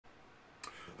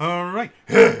All right.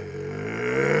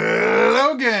 Hello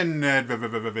again,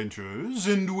 adventurers,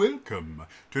 and welcome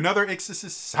to another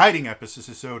exciting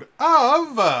episode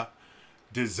of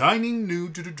Designing New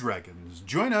Dragons.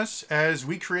 Join us as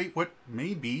we create what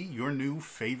may be your new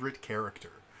favorite character.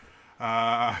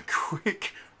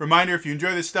 Quick reminder, if you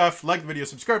enjoy this stuff, like the video,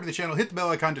 subscribe to the channel, hit the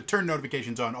bell icon to turn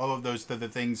notifications on. All of those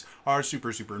things are super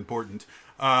important.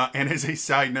 And as a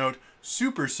side note,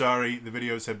 super sorry, the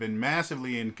videos have been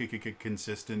massively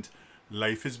inconsistent.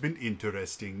 Life has been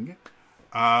interesting.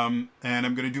 And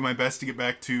I'm going to do my best to get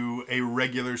back to a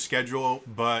regular schedule,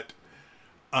 but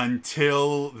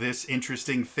until this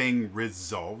interesting thing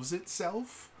resolves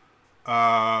itself,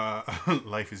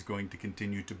 life is going to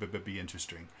continue to be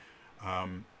interesting.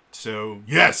 So,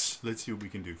 yes, let's see what we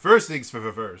can do. First things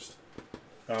first.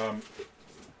 I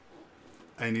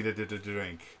needed a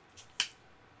drink.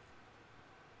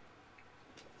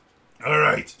 All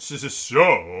right.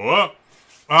 So,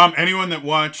 anyone that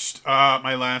watched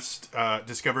my last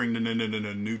Discovering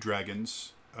New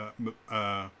Dragons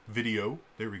video,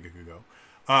 there we go,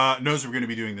 knows what we're going to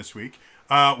be doing this week.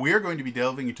 We are going to be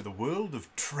delving into the world of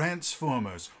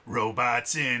Transformers,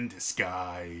 robots in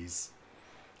disguise.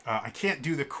 I can't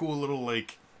do the cool little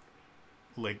like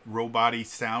robot-y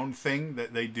sound thing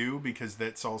that they do because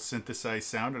that's all synthesized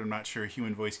sound, and I'm not sure a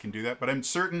human voice can do that. But I'm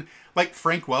certain, like,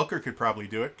 Frank Welker could probably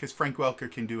do it because Frank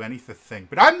Welker can do anything.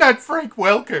 But I'm not Frank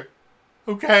Welker,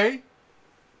 okay?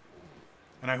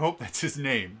 And I hope that's his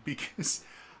name because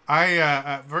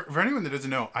for anyone that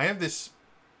doesn't know, I have this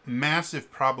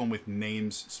massive problem with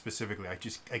names specifically. I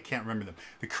can't remember them.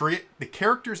 The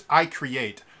characters I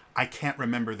create, I can't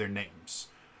remember their names.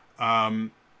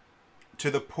 To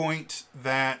the point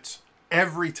that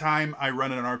every time I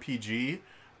run an RPG,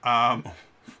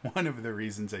 one of the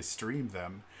reasons I stream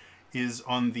them is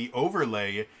on the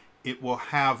overlay, it will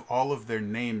have all of their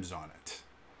names on it.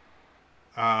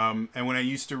 And when I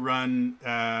used to run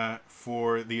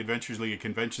for the Adventures League at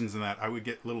conventions and that, I would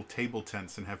get little table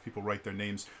tents and have people write their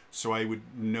names so I would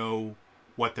know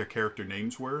what their character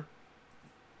names were.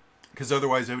 Because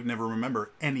otherwise I would never remember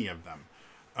any of them.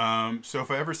 So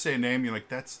if I ever say a name, you're like,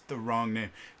 that's the wrong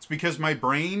name. It's because my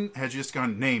brain has just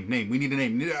gone, name. We need a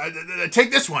name.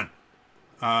 Take this one.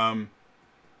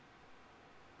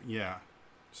 Yeah.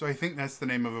 So I think that's the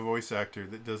name of a voice actor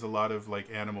that does a lot of like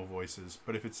animal voices.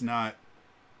 But if it's not,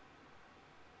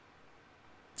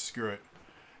 screw it.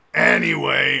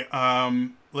 Anyway,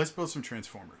 let's build some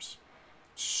Transformers.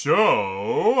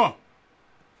 So,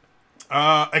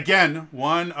 again,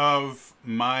 one of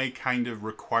my kind of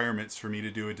requirements for me to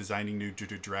do a Designing New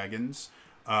Dragons,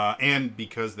 and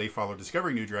because they follow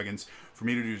Discovering New Dragons, for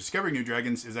me to do Discovering New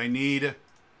Dragons is I need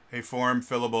a form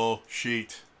fillable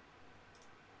sheet.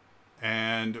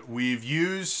 And we've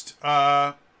used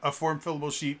a form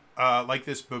fillable sheet like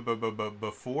this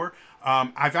before.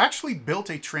 I've actually built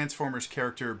a Transformers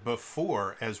character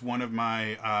before as one of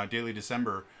my Daily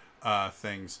December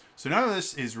things. So none of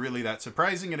this is really that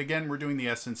surprising. And again, we're doing the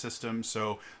Essence system.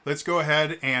 So let's go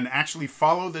ahead and actually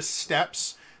follow the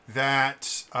steps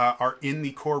that are in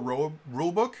the core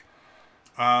rulebook.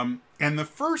 And the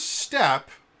first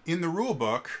step in the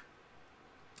rulebook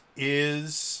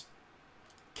is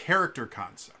character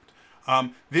concept.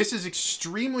 This is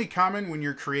extremely common when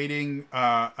you're creating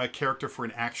a character for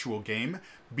an actual game,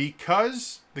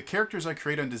 because the characters I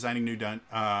create on Designing New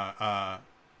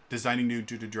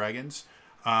Dragons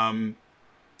are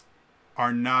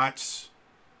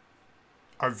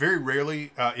very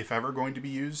rarely, if ever, going to be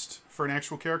used for an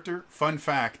actual character. Fun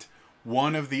fact,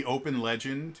 one of the Open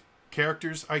Legend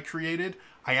characters I created,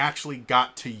 I actually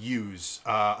got to use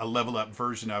a level up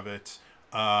version of it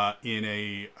in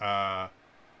a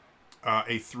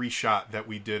 3-shot that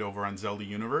we did over on Zelda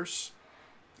Universe.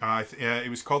 It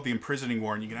was called The Imprisoning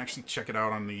War, and you can actually check it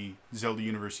out on the Zelda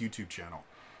Universe YouTube channel.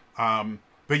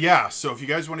 But yeah, so if you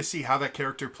guys want to see how that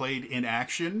character played in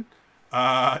action,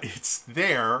 it's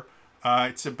there.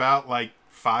 It's about like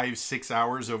 5-6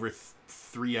 hours over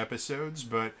 3 episodes,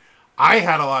 but I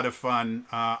had a lot of fun.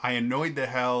 I annoyed the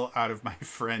hell out of my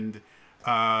friend,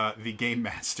 the Game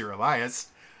Master Elias,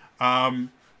 and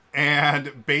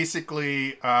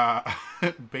basically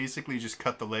just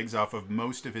cut the legs off of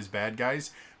most of his bad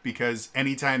guys, because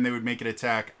anytime they would make an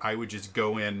attack, I would just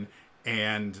go in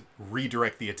and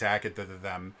redirect the attack at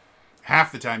them,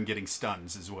 half the time getting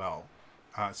stuns as well.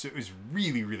 So it was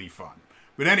really fun.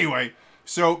 But anyway,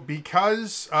 so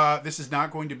because this is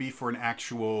not going to be for an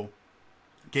actual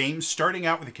game, starting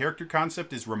out with a character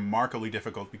concept is remarkably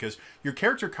difficult, because your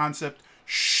character concept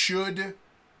should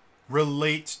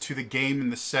relate to the game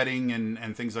and the setting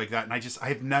and things like that. And I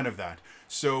have none of that.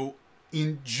 So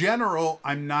in general,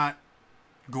 I'm not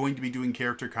going to be doing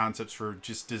character concepts for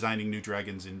just designing new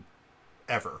dragons in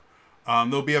ever.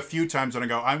 There'll be a few times when I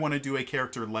go, I want to do a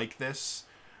character like this.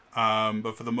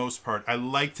 But for the most part, I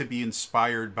like to be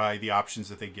inspired by the options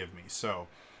that they give me. So,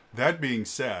 that being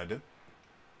said,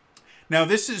 now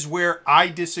this is where I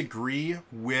disagree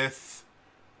with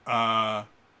the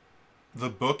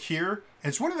book here.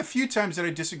 It's one of the few times that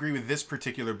I disagree with this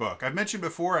particular book. I've mentioned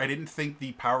before, I didn't think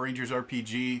the Power Rangers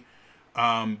RPG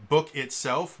book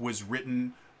itself was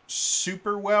written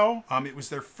super well. It was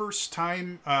their first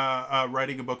time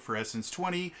writing a book for Essence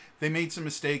 20. They made some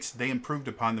mistakes. They improved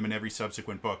upon them in every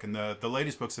subsequent book. And the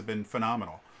latest books have been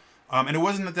phenomenal. And it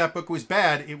wasn't that that book was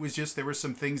bad. It was just there were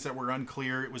some things that were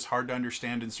unclear. It was hard to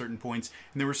understand in certain points.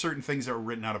 And there were certain things that were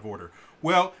written out of order.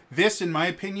 Well, this, in my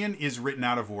opinion, is written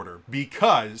out of order.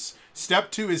 Because step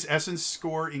 2 is Essence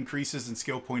score increases and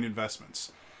skill point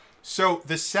investments. So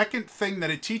the second thing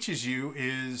that it teaches you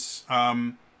is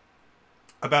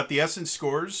about the Essence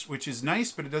scores, which is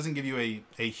nice, but it doesn't give you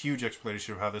a huge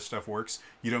explanation of how this stuff works.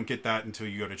 You don't get that until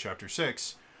you go to Chapter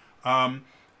 6.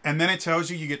 And then it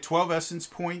tells you you get 12 Essence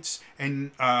points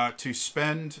and to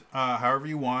spend however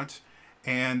you want.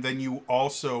 And then you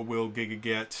also will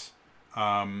get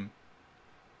 3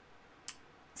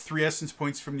 Essence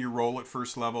points from your roll at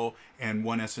first level and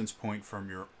 1 Essence point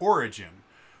from your origin.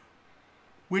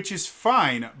 Which is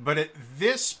fine, but at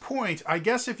this point, I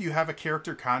guess if you have a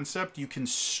character concept, you can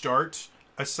start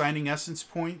assigning Essence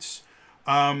points.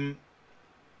 But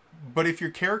if your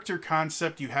character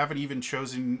concept, you haven't even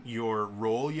chosen your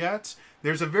role yet,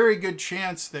 there's a very good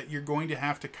chance that you're going to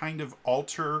have to kind of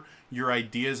alter your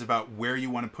ideas about where you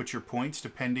want to put your points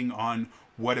depending on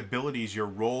what abilities your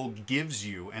role gives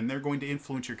you, and they're going to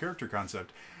influence your character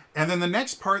concept. And then the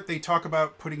next part, they talk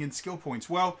about putting in skill points.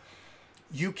 Well,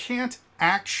 you can't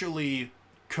actually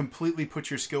completely put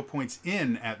your skill points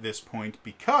in at this point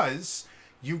because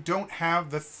you don't have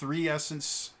the 3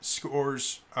 essence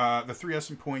scores, the 3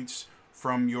 essence points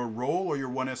from your role or your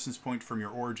 1 essence point from your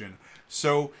origin.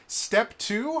 So step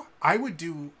 2, I would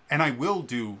do, and I will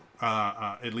do,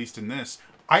 at least in this,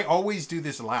 I always do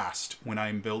this last when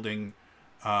I'm building,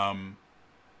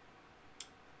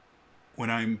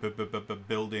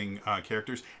 building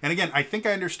characters. And again, I think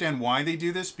I understand why they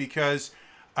do this because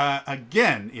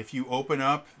again, if you open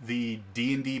up the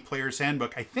D&D Player's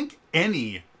Handbook, I think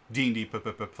any D&D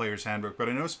Player's Handbook, but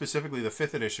I know specifically the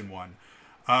 5th edition one,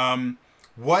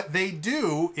 what they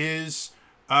do is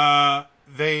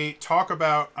they talk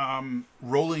about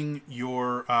rolling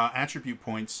your attribute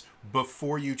points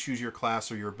before you choose your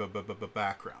class or your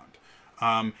background.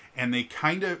 And they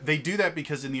do that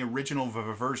because in the original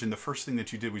version, the first thing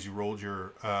that you did was you rolled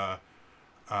your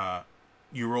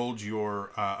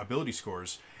ability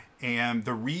scores. And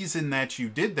the reason that you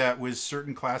did that was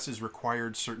certain classes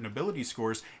required certain ability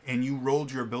scores, and you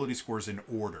rolled your ability scores in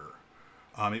order.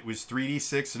 It was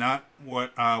 3d6, not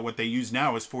what they use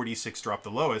now is 4d6 drop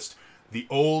the lowest. The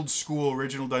old school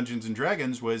original Dungeons and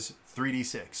Dragons was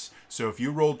 3d6. So if you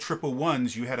rolled triple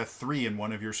ones, you had a 3 in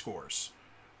one of your scores.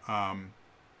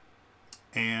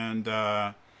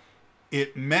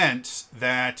 It meant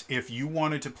that if you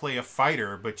wanted to play a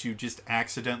fighter, but you just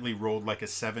accidentally rolled like a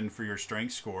 7 for your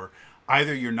strength score,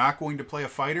 either you're not going to play a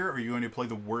fighter or you're going to play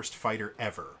the worst fighter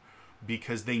ever,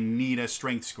 because they need a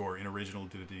strength score in original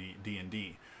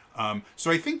D&D.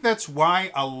 So I think that's why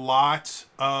a lot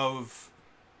of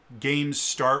games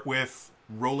start with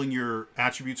rolling your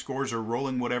attribute scores or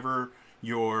rolling whatever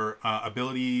your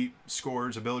ability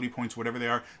scores, ability points, whatever they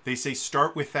are. They say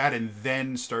start with that and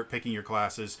then start picking your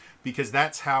classes, because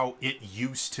that's how it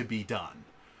used to be done.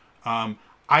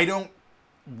 I don't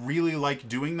really like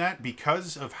doing that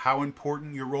because of how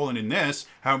important your role, and in this,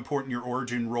 how important your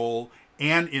origin role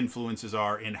and influences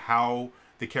are in how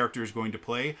the character is going to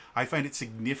play. I find it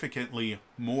significantly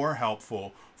more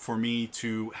helpful for me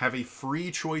to have a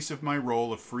free choice of my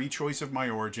role, a free choice of my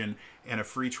origin, and a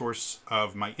free choice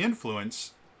of my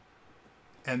influence,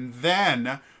 and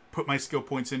then put my skill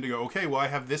points in to go, okay, well, I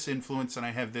have this influence and I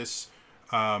have this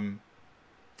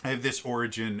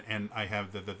origin and I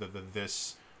have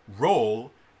this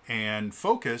role and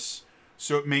focus,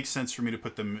 so it makes sense for me to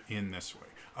put them in this way.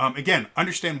 Again,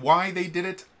 understand why they did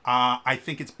it. I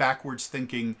think it's backwards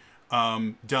thinking,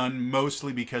 done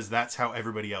mostly because that's how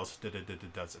everybody else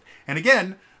does it. And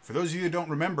again, for those of you who don't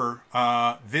remember,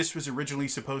 this was originally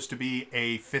supposed to be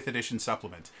a 5th edition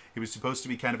supplement. It was supposed to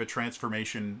be kind of a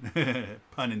transformation,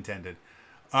 pun intended.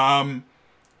 It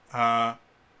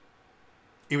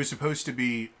was supposed to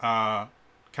be kind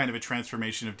of a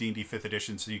transformation of D&D 5th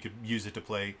edition, so you could use it to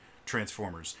play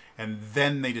Transformers. And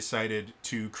then they decided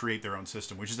to create their own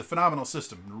system, which is a phenomenal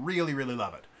system. Really, really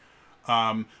love it.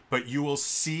 But you will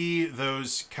see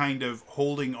those kind of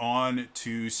holding on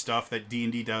to stuff that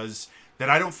D&D does that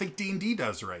I don't think D&D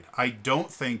does right. I don't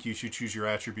think you should choose your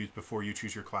attributes before you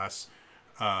choose your class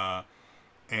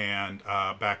and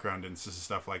background and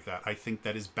stuff like that. I think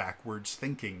that is backwards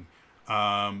thinking.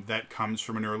 That comes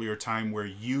from an earlier time where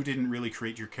you didn't really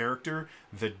create your character.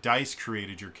 The dice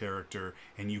created your character,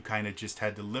 and you kind of just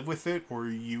had to live with it, or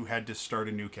you had to start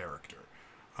a new character.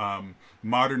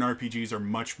 Modern RPGs are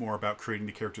much more about creating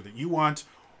the character that you want.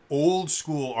 Old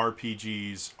school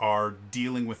RPGs are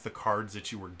dealing with the cards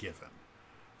that you were given,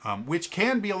 which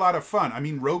can be a lot of fun. I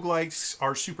mean, roguelikes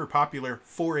are super popular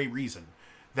for a reason.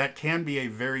 That can be a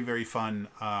very, very fun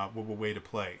way to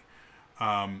play.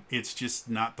 It's just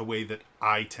not the way that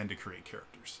I tend to create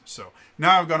characters. So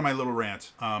now I've gone on my little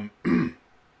rant. The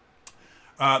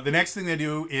next thing they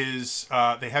do is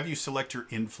they have you select your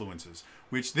influences,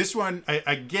 which this one,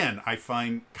 I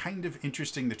find kind of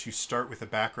interesting that you start with a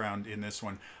background in this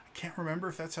one. I can't remember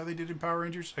if that's how they did in Power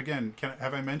Rangers. Again,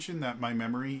 have I mentioned that my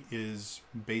memory is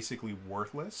basically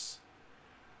worthless?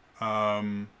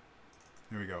 Here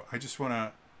we go. I just want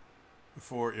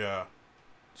to, yeah.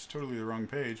 It's totally the wrong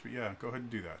page, but yeah, go ahead and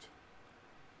do that.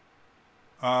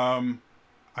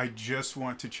 I just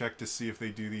want to check to see if they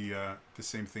do the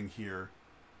same thing here.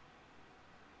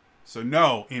 So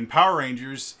no, in Power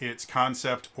Rangers, it's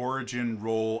concept, origin,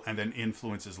 role, and then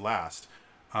influences last.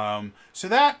 So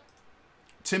that,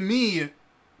 to me,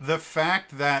 the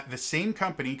fact that the same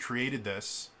company created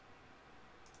this,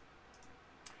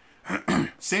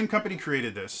 same group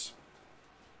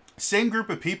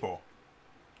of people,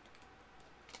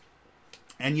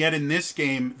 and yet in this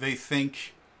game, they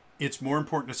think it's more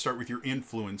important to start with your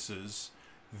influences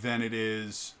than it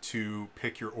is to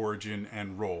pick your origin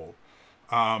and role.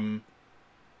 And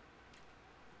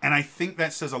I think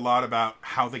that says a lot about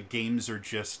how the games are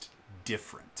just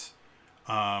different.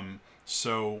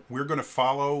 So we're going to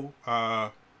follow the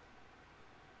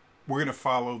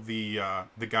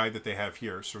guide that they have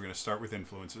here. So we're going to start with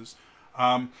influences.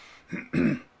 And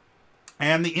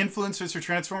the influences for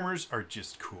Transformers are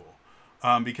just cool.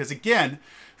 Because again,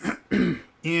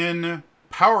 in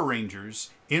Power Rangers,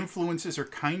 influences are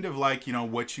kind of like,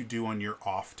 what you do on your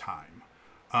off time.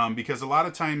 Because a lot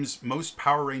of times, most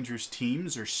Power Rangers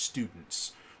teams are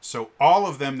students. So all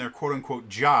of them, their quote-unquote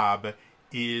job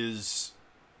is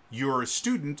you're a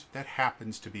student that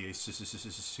happens to be a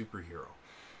superhero.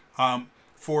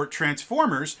 For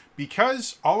Transformers,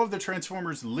 because all of the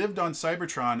Transformers lived on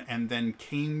Cybertron and then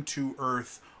came to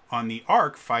Earth on the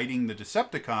Ark fighting the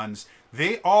Decepticons,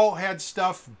 they all had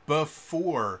stuff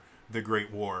before the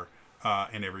Great War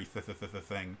and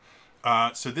everything.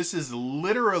 So this is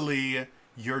literally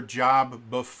your job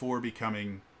before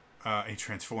becoming a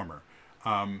Transformer.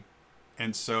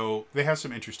 And so they have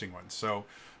some interesting ones. So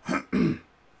the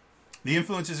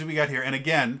influences we got here, and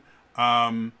again,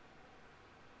 the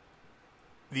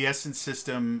Essence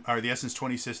system, or the Essence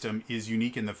 20 system, is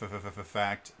unique in the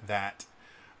fact that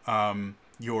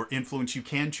your influence, you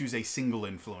can choose a single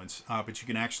influence, but you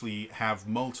can actually have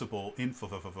multiple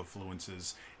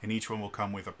influences, and each one will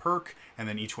come with a perk, and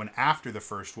then each one after the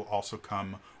first will also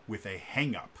come with a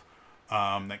hang-up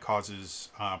that causes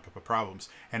problems.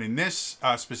 And in this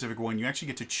specific one, you actually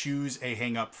get to choose a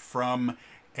hang-up from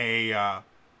a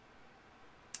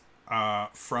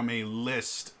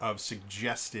list of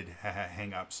suggested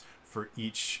hang-ups for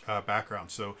each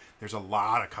background. So there's a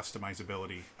lot of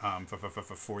customizability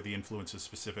for the influences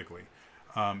specifically.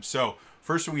 So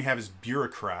first one we have is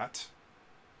Bureaucrat,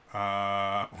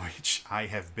 which I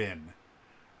have been.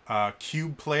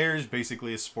 Cube Players,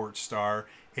 basically a sports star.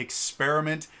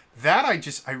 Experiment, that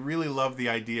I really love the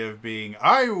idea of being,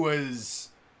 I was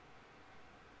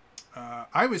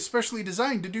specially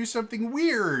designed to do something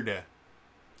weird.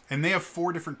 And they have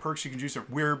 4 different perks you can choose.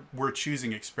 We're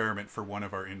choosing Experiment for one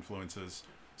of our influences.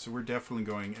 So we're definitely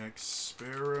going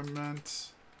Experiment.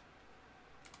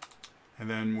 And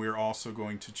then we're also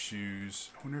going to choose,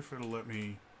 I wonder if it'll let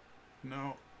me,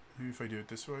 no, maybe if I do it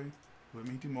this way. Let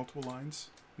me do multiple lines.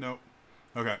 No.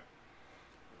 Okay.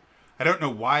 I don't know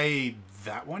why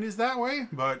that one is that way,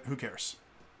 but who cares?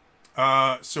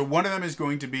 So one of them is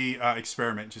going to be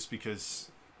Experiment, just because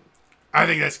I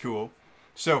think that's cool.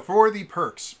 So for the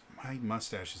perks, my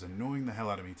mustache is annoying the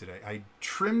hell out of me today. I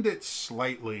trimmed it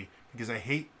slightly because I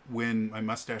hate when my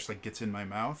mustache gets in my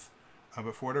mouth.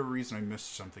 But for whatever reason, I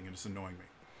missed something and it's annoying me.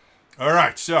 All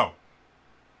right, so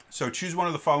choose one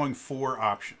of the following 4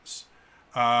 options.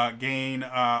 Gain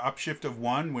upshift of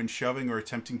 1 when shoving or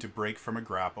attempting to break from a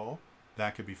grapple.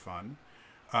 That could be fun.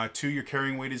 2, your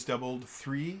carrying weight is doubled.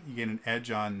 3, you gain an edge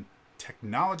on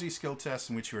technology skill tests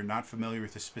in which you are not familiar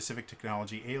with a specific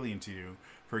technology alien to you.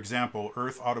 For example,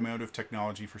 Earth automotive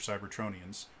technology for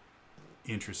Cybertronians.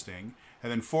 Interesting.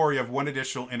 And then 4, you have 1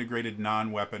 additional integrated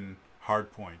non-weapon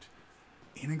hardpoint.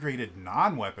 Integrated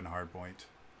non-weapon hardpoint?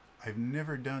 I've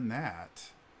never done that.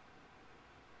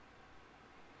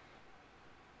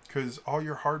 Because all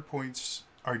your hardpoints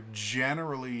are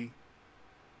generally...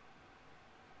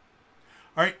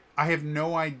 Alright, I have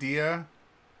no idea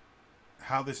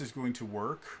how this is going to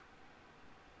work.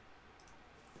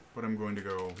 But I'm going to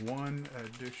go 1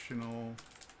 additional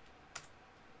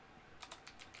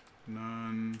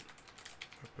non-weapon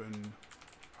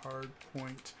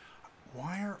hardpoint.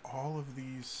 Why are all of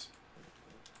these...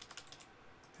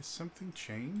 Has something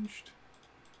changed?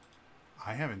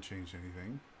 I haven't changed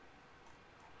anything.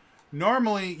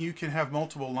 Normally, you can have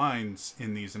multiple lines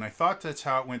in these, and I thought that's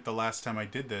how it went the last time I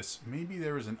did this. Maybe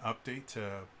there was an update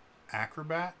to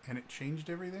Acrobat, and it changed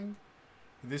everything?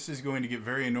 This is going to get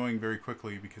very annoying very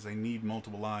quickly, because I need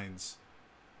multiple lines.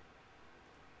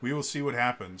 We will see what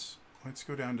happens. Let's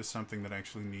go down to something that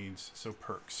actually needs... So,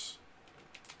 perks.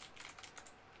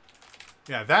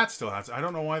 Yeah, that still has... I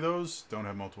don't know why those don't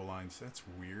have multiple lines. That's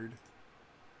weird.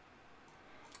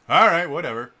 Alright,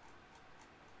 whatever.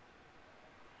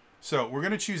 So, we're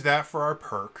going to choose that for our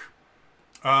perk.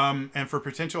 And for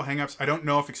potential hangups, I don't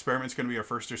know if experiment's going to be our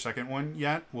first or second one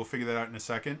yet. We'll figure that out in a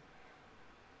second.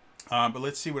 But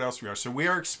let's see what else we are. So, we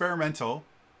are experimental.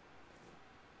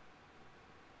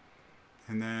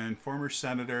 And then former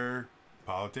senator,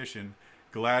 politician,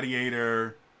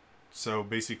 gladiator. So,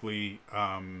 basically,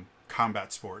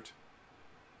 combat sport.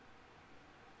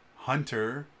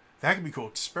 Hunter. That could be cool.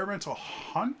 Experimental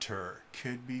hunter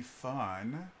could be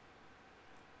fun.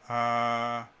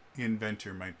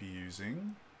 Inventor might be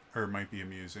using, or might be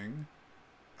amusing.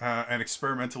 An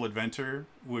experimental inventor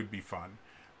would be fun.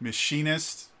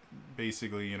 Machinist,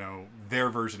 basically, you know, their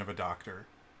version of a doctor.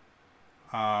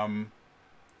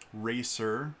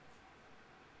 Racer,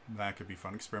 that could be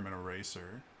fun. Experimental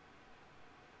racer.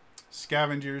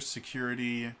 Scavengers,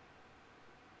 security.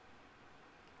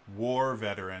 War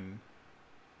veteran.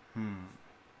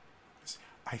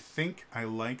 I think I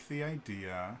like the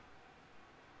idea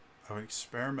of an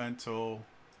experimental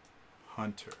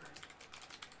hunter.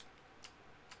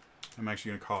 I'm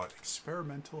actually going to call it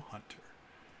experimental hunter.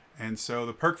 And so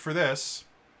the perk for this,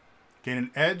 gain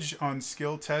an edge on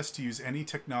skill test to use any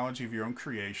technology of your own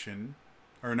creation.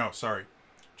 Or no, sorry.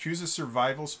 Choose a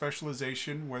survival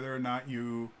specialization, whether or not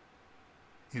you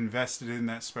invested in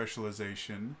that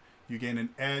specialization. You gain an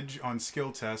edge on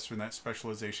skill tests when that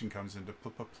specialization comes into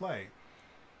play.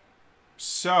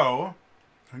 So,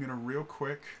 I'm going to real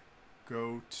quick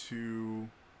go to...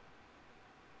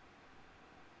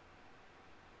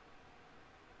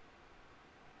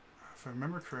 If I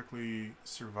remember correctly,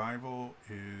 survival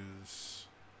is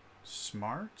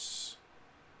smarts.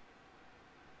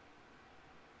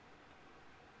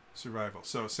 Survival.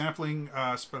 So, sampling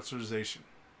specialization.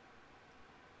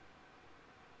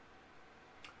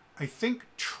 I think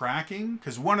tracking,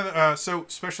 because one of the so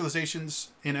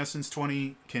specializations in Essence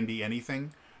 20 can be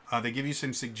anything. They give you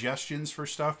some suggestions for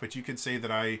stuff, but you could say that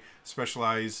I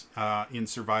specialize in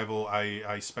survival.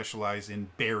 I specialize in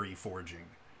berry foraging,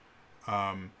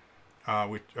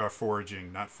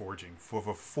 foraging, not foraging,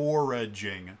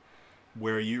 foraging,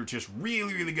 where you're just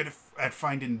really, really good at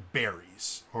finding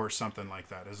berries or something like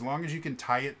that. As long as you can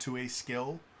tie it to a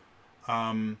skill,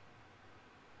 you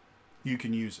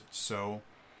can use it. So.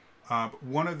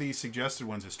 One of the suggested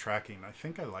ones is tracking. I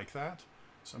think I like that.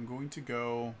 So I'm going to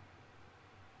go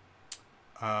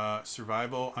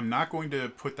survival. I'm not going to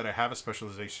put that I have a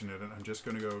specialization in it. I'm just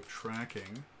going to go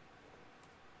tracking.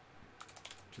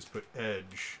 Just put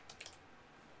edge.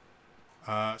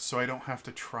 So I don't have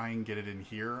to try and get it in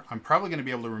here. I'm probably going to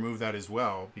be able to remove that as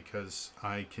well because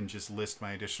I can just list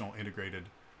my additional integrated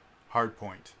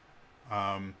hardpoint.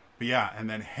 But yeah, and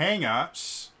then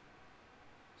hangups.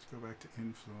 Go back to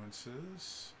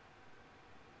influences.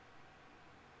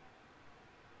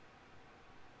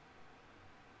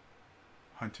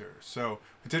 Hunter. So,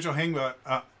 potential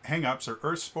hang-ups are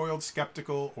earth-spoiled,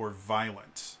 skeptical, or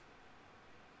violent.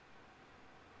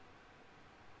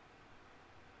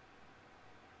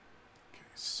 Okay,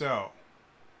 so,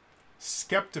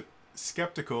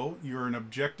 skeptical, you're an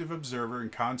objective observer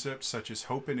and concepts such as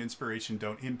hope and inspiration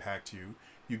don't impact you.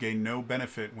 You gain no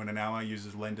benefit when an ally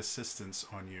uses lend assistance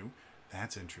on you.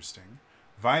 That's interesting.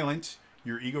 Violent,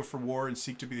 you're eager for war and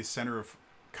seek to be the center of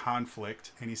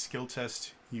conflict. Any skill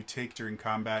test you take during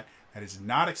combat that is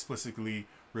not explicitly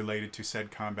related to said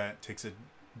combat takes a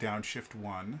downshift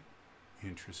 1.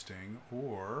 Interesting.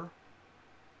 Or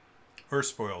Earth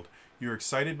spoiled. You're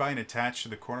excited by and attached to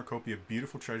the cornucopia of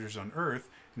beautiful treasures on Earth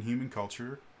and human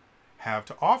culture have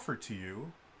to offer to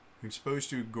you. You're exposed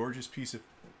to a gorgeous piece of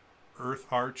Earth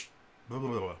art. Blah, blah,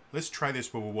 blah, blah. Let's try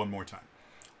this one more time.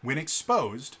 When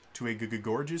exposed to a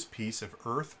gorgeous piece of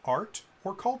Earth art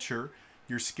or culture,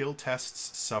 your skill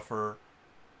tests suffer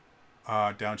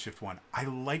downshift 1. I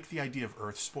like the idea of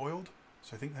Earth spoiled,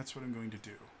 so I think that's what I'm going to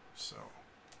do. So,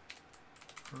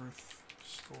 Earth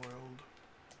spoiled.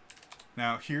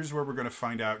 Now, here's where we're going to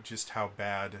find out just how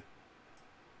bad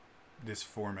this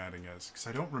formatting is, because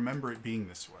I don't remember it being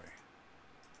this way.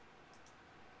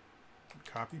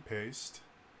 Copy, paste.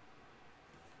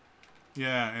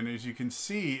 Yeah, and as you can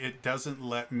see, it doesn't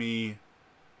let me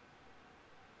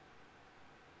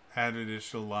add an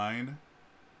additional line.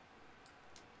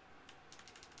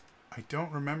 I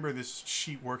don't remember this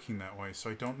sheet working that way, so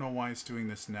I don't know why it's doing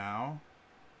this now.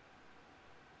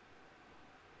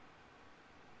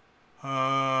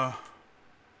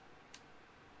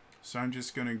 So I'm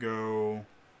just going to go...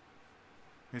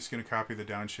 I'm just going to copy the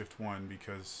downshift 1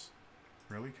 because...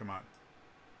 Really? Come on.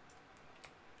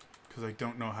 Because I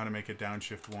don't know how to make a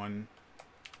downshift 1.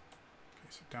 Okay,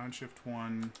 so downshift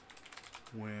 1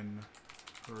 when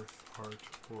Earth art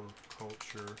or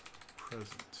culture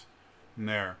present. And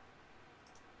there.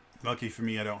 Lucky for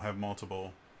me, I don't have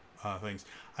multiple things.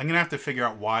 I'm going to have to figure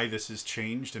out why this has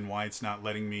changed and why it's not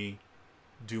letting me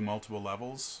do multiple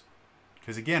levels.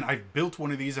 Because again, I've built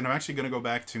one of these, and I'm actually going to go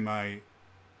back to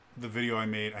the video I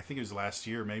made. I think it was last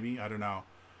year, maybe. I don't know.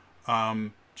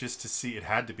 Just to see. It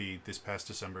had to be this past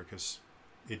December because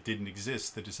it didn't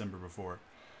exist the December before.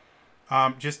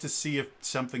 Just to see if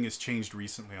something has changed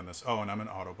recently on this. Oh, and I'm an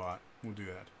Autobot. We'll do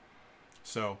that.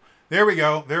 So there we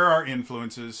go. There are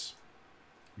influences.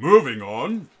 Moving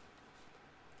on.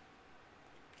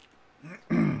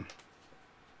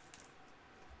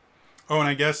 Oh, and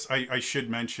I guess I should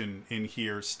mention in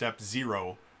here, step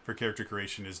 0 for character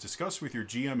creation is discuss with your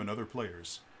GM and other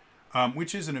players,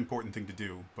 which is an important thing to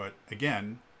do. But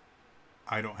again,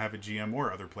 I don't have a GM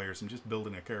or other players. I'm just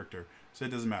building a character, so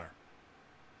it doesn't matter.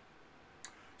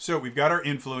 So we've got our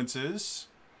influences.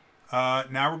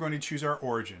 Now we're going to choose our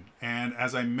origin. And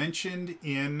as I mentioned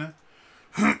in,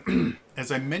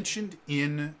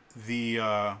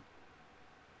 the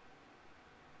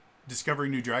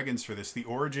Discovering New Dragons for this, the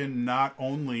origin not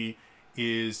only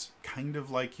is kind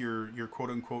of like your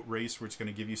quote-unquote race, where it's going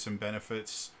to give you some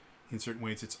benefits in certain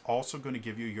ways, it's also going to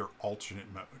give you your alternate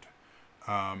mode,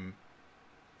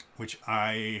 which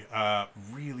I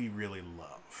really, really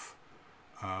love.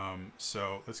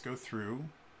 So let's go through.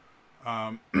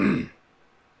 And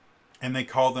they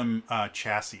call them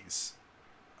chassis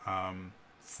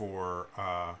for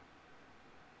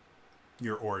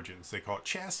your origins. They call it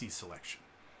chassis selection.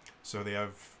 So they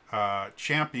have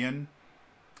Champion,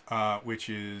 which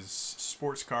is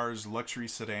sports cars, luxury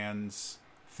sedans,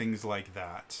 things like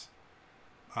that.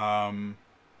 I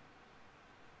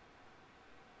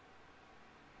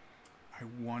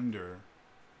wonder.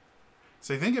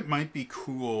 So I think it might be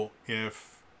cool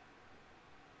if,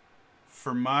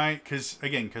 for my,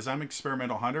 because I'm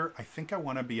experimental hunter, I think I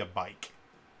want to be a bike.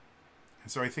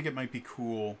 And so I think it might be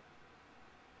cool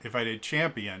if I did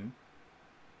Champion.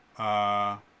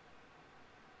 Because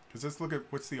let's look at,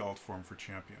 what's the alt form for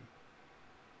Champion?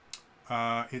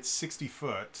 It's 60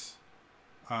 foot,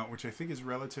 which I think is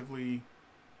relatively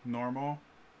normal.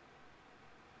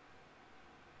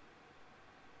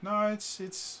 No,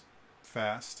 it's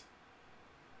fast.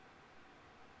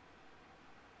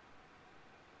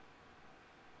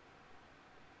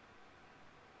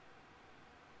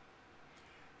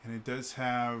 And it does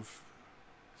have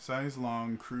size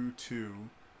long, crew 2.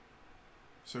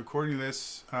 So according to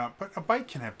this, but a bike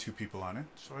can have 2 people on it.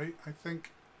 So I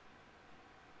think...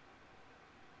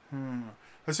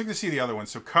 Let's look to see the other one.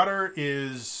 So Cutter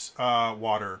is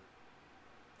water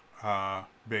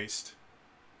based.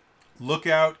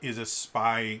 Lookout is a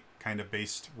spy kind of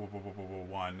based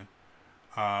one.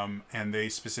 And they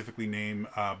specifically name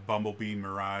Bumblebee,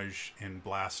 Mirage, and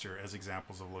Blaster as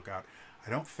examples of Lookout. I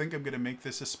don't think I'm going to make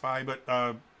this a spy, but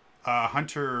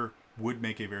Hunter would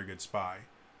make a very good spy.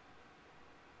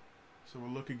 So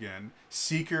we'll look again.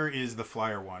 Seeker is the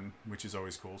flyer one, which is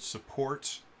always cool.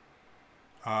 Support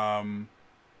are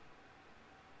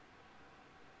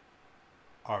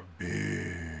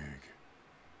big,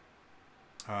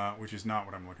 which is not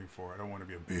what I'm looking for. I don't want to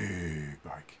be a big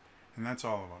bike. And that's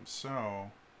all of them.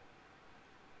 So,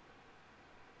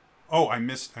 oh, I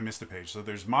missed a page. So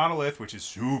there's Monolith, which is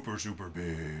super, super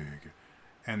big.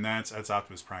 And that's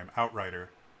Optimus Prime.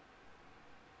 Outrider.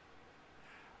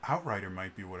 Outrider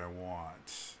might be what I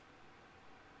want.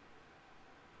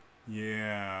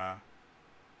 Yeah.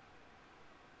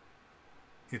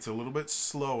 It's a little bit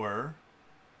slower.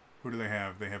 Who do they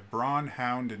have? They have Brawn,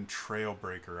 Hound, and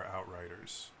Trailbreaker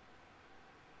Outriders.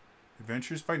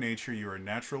 Adventurous by nature, you are a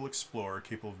natural explorer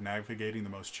capable of navigating the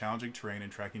most challenging terrain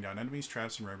and tracking down enemies,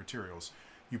 traps, and rare materials.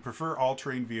 You prefer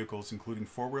all-terrain vehicles, including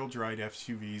four-wheel drive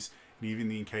SUVs and even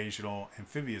the occasional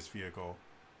amphibious vehicle.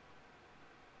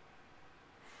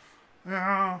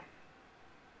 Yeah,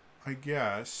 I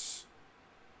guess.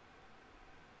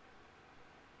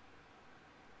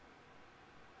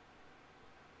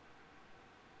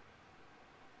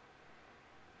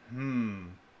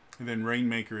 And then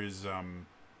Rainmaker is,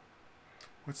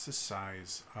 what's the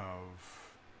size of...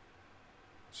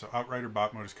 So Outrider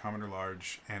bot mode is common or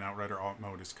large, and Outrider alt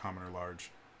mode is common or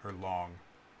large, or long.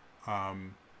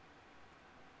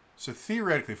 So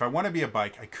theoretically, if I want to be a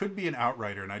bike, I could be an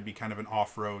Outrider, and I'd be kind of an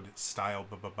off-road style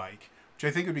bike, which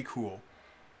I think would be cool.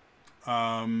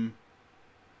 But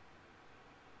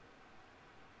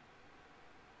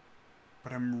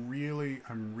I'm really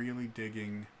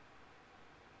digging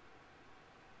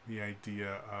the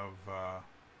idea of...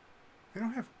 they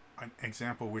don't have an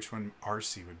example of which one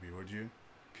RC would be, would you?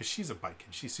 Because she's a bike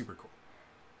and she's super cool.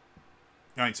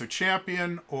 All right, so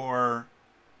champion or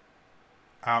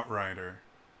Outrider.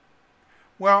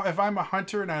 Well, if I'm a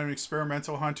hunter and I'm an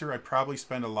experimental hunter, I'd probably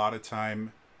spend a lot of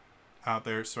time out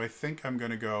there. So I think I'm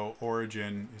going to go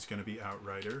Origin is going to be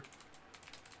Outrider.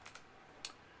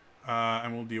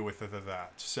 And we'll deal with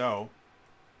that. So,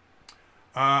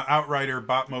 Outrider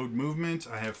bot mode movement.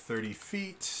 I have 30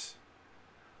 feet.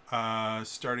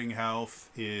 Starting health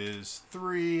is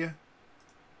 3.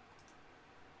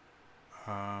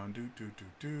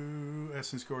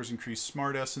 Essence scores increase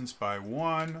smart essence by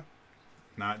 1.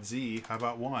 Not Z. How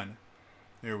about 1?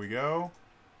 There we go.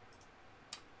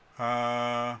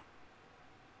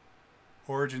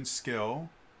 Origin skill.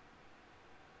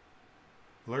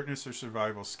 Alertness or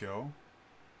survival skill.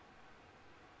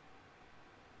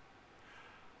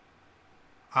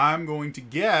 I'm going to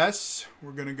guess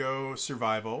we're going to go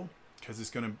survival because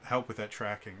it's going to help with that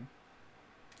tracking.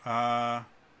 I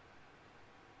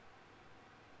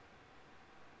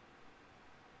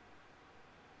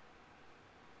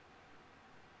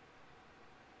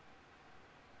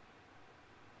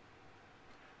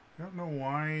don't know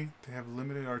why they have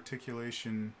limited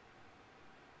articulation.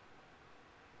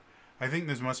 I think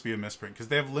this must be a misprint because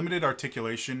they have limited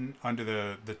articulation under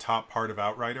the top part of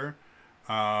Outrider.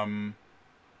 And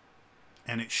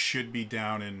it should be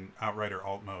down in Outrider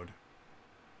alt mode.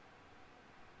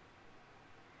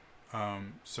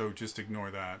 So just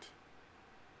ignore that.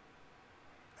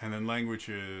 And then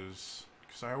languages,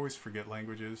 because I always forget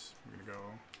languages. We're going to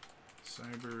go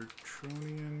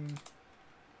Cybertronian.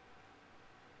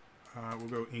 We'll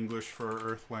go English for our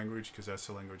Earth language because that's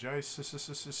the language I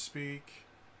speak.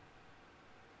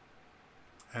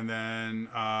 And then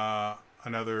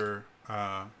another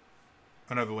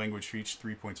language for each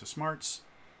 3 points of smarts.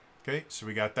 Okay, so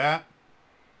we got that.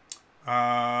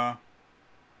 And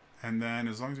then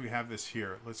as long as we have this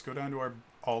here, let's go down to our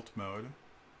alt mode.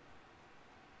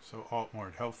 So alt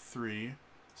mode, health 3,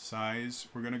 size,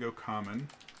 we're going to go common.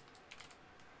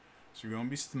 So we're going to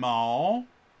be small.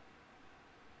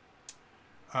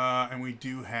 And we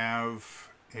do have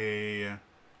a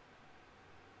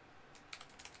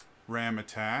ram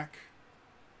attack.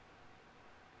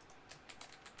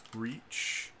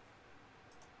 Reach.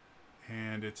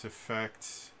 And its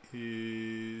effect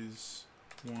is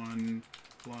 1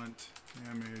 blunt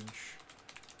damage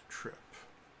trip.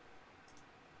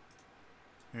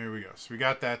 There we go. So we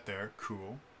got that there.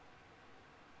 Cool.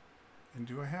 And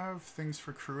do I have things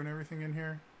for crew and everything in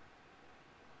here?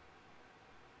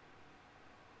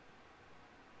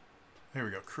 There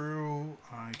we go. Crew,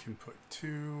 I can put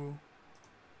 2.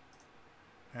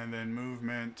 And then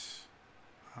movement,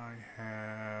 I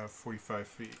have 45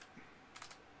 feet.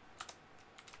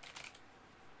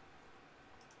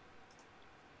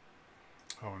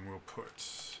 Oh, and we'll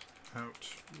put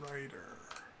Outrider.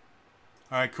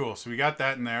 All right, cool. So we got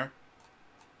that in there.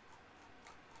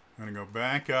 I'm going to go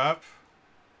back up.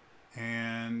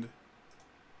 And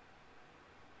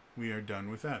we are done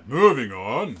with that. Moving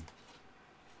on.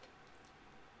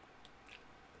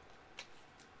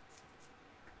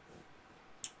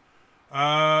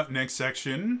 Next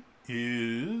section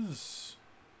is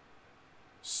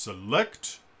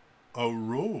select a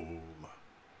role.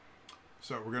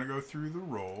 So we're going to go through the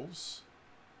roles.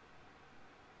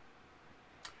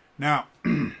 Now,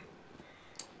 the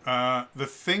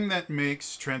thing that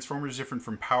makes Transformers different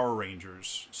from Power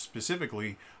Rangers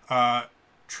specifically,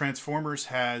 Transformers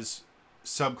has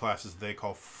subclasses they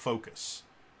call focus.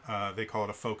 They call it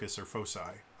a focus or foci.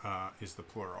 is the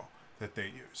plural that they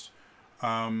use.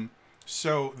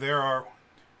 So there are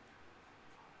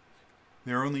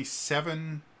only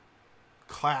 7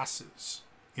 classes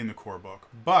in the core book,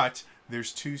 but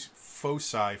there's 2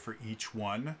 foci for each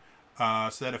one, so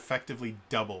that effectively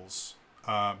doubles,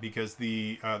 because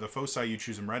the foci, you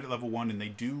choose them right at level 1, and they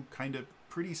do kind of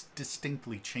pretty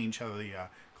distinctly change how the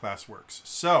class works.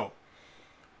 So,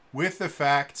 with the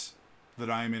fact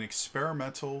that I'm an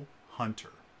experimental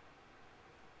hunter,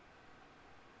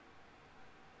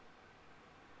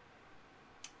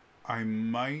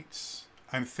 I'm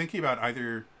thinking about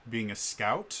either being a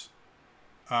scout,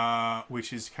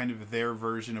 which is kind of their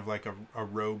version of like a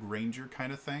rogue ranger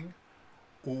kind of thing,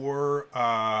 or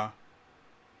a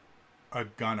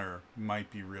gunner might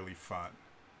be really fun,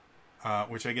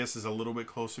 which I guess is a little bit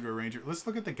closer to a ranger. Let's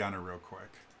look at the gunner real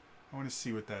quick. I want to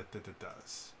see what that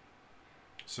does.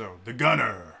 So, the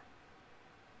gunner.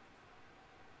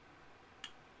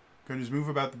 Gunners move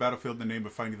about the battlefield in the name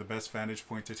of finding the best vantage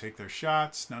point to take their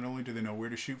shots. Not only do they know where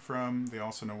to shoot from, they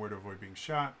also know where to avoid being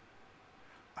shot.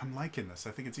 I'm liking this.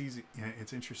 I think it's easy. Yeah,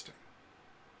 it's interesting.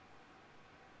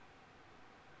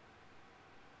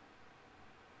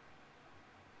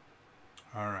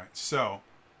 All right, so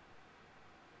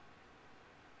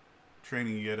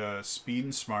training, you get speed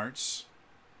and smarts,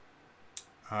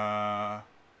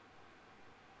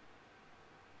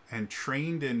 and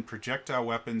trained in projectile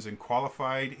weapons and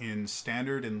qualified in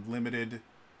standard and limited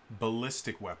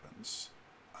ballistic weapons.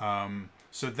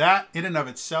 So that in and of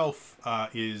itself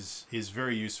is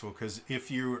very useful, because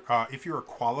if you are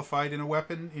qualified in a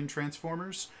weapon in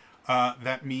Transformers,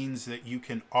 that means that you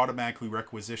can automatically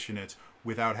requisition it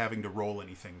without having to roll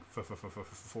anything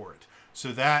for it.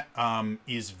 So that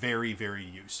is very, very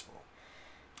useful.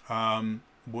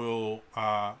 We'll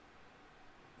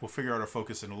figure out our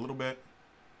focus in a little bit.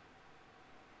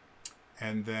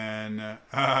 And then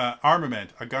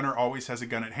armament. A gunner always has a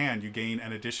gun at hand. You gain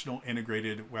an additional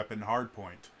integrated weapon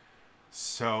hardpoint.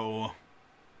 So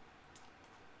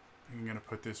I'm going to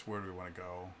put this, where do we want to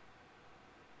go?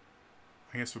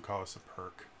 I guess we'll call this a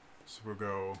perk. So we'll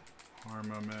go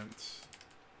armament,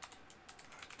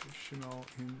 additional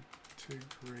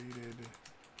integrated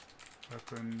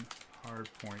weapon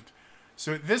hardpoint.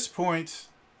 So at this point,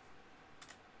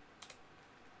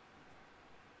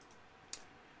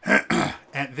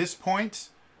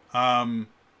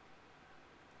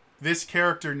 this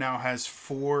character now has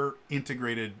 4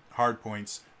 integrated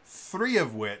hardpoints, 3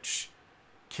 of which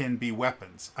can be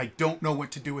weapons. I don't know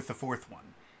what to do with the 4th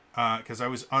one, because I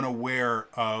was unaware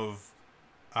of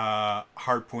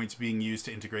hardpoints being used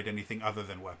to integrate anything other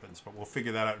than weapons, but we'll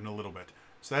figure that out in a little bit.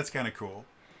 So that's kind of cool.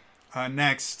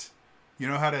 Next, you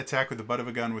know how to attack with the butt of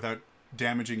a gun without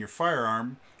damaging your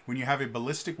firearm. When you have a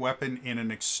ballistic weapon in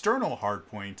an external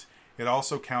hardpoint, it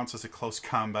also counts as a close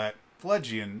combat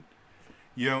bludgeon.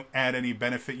 You don't add any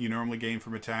benefit you normally gain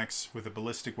from attacks with a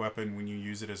ballistic weapon when you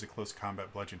use it as a close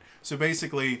combat bludgeon. So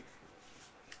basically,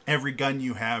 every gun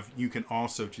you have, you can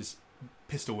also just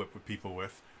pistol whip with people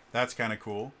with. That's kind of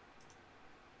cool.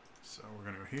 So we're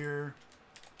going to go here.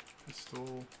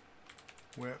 Pistol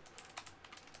whip.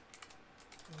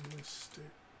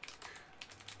 Ballistic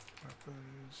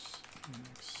weapons in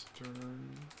external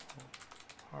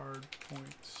hard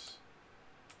points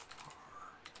are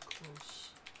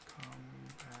close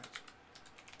combat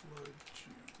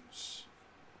bludgeons.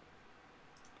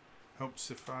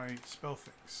 Helps if I spell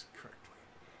things correctly.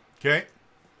 Okay,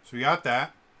 so we got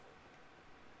that.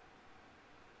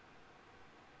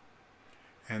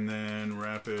 And then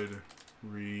rapid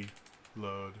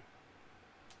reload.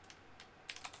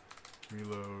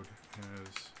 Reload as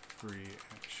free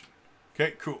action.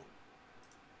 Okay, cool.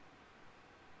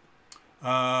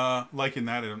 Liking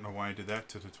that. I don't know why I did that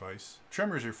twice.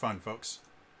 Tremors are fun, folks.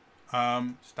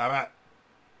 Stop it.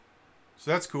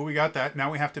 So that's cool. We got that. Now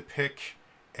we have to pick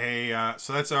a...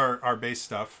 so that's our base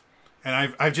stuff.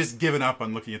 And I've just given up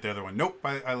on looking at the other one. Nope,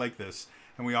 I like this.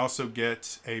 And we also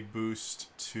get a boost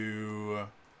to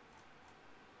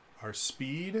our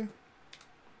speed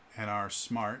and our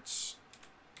smarts.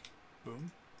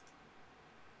 Boom.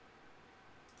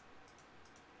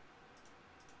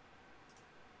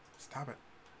 Stop it.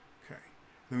 Okay.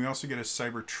 Then we also get a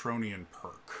Cybertronian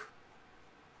perk.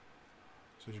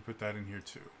 So you put that in here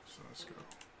too. So let's go.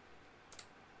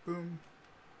 Boom.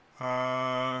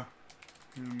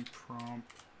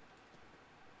 Impromptu.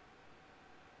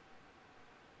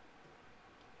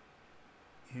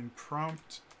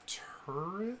 Impromptu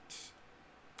turret?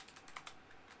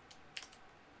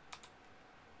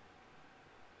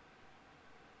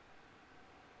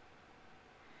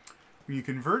 When you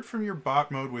convert from your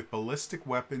bot mode with ballistic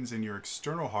weapons and your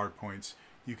external hardpoints,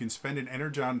 You can spend an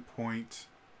energon point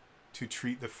to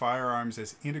treat the firearms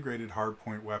as integrated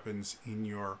hardpoint weapons in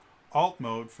your alt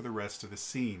mode for the rest of the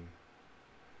scene.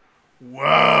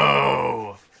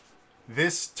 Whoa!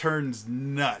 This turns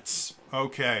nuts.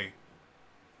 Okay.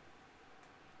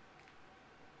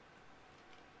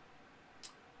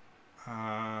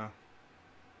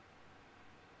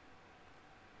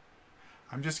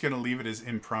 I'm just going to leave it as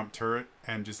impromptu turret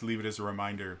and just leave it as a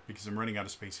reminder because I'm running out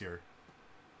of space here.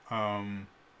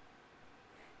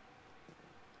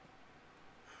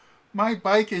 My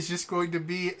bike is just going to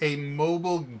be a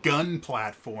mobile gun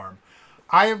platform.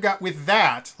 I have got, with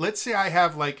that, let's say I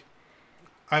have like,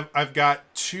 I've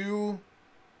got two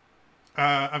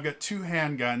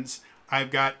handguns.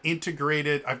 I've got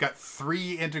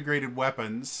 3 integrated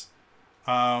weapons.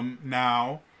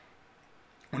 Now,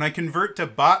 when I convert to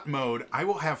bot mode, I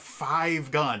will have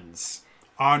 5 guns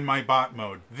on my bot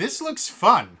mode. This looks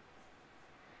fun.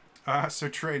 So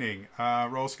training,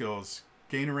 role skills.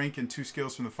 Gain a rank in 2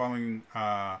 skills from the following: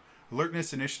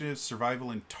 alertness, initiative,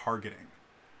 survival, and targeting.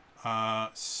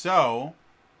 So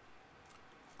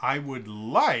I would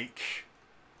like...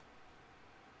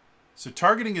 So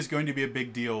targeting is going to be a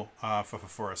big deal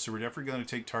for us. So we're definitely going to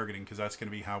take targeting because that's going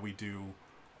to be how we do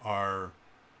our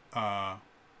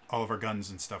all of our guns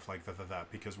and stuff like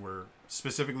that. Because we're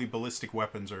specifically ballistic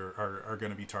weapons are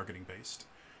going to be targeting based.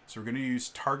 So we're going to use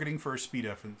targeting for our speed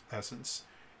essence,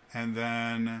 and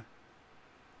then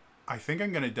I think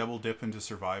I'm going to double dip into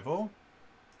survival.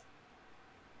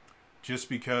 Just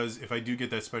because if I do get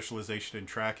that specialization in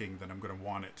tracking, then I'm going to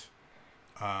want it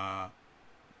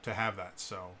to have that.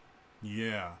 So,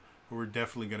 yeah. We're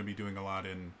definitely going to be doing a lot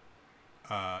in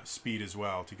speed as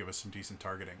well to give us some decent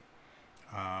targeting.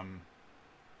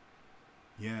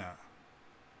 Yeah.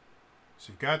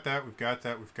 So we've got that, we've got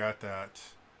that, we've got that.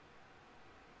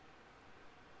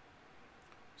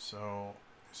 So,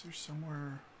 is there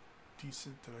somewhere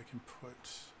decent that I can put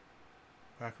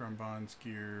background bonds,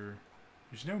 gear?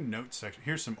 There's no notes section.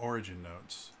 Here's some origin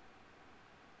notes.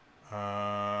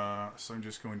 So I'm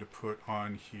just going to put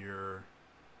on here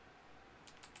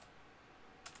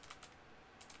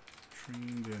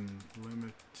trained in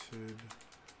limited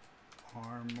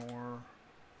armor,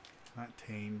 not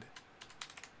tamed,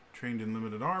 trained in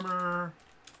limited armor.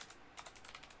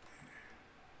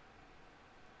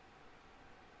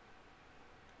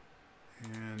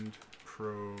 And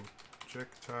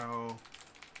projectile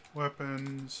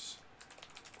weapons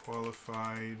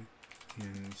qualified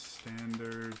in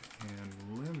standard and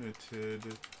limited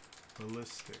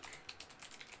ballistic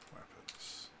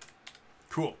weapons.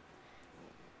 Cool.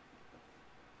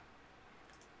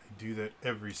 I do that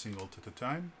every single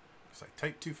time because I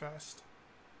type too fast.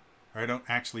 Or I don't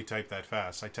actually type that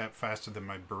fast. I type faster than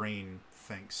my brain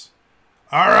thinks.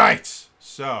 All right.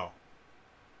 So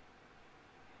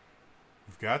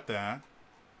we've got that.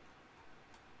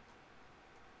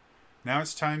 Now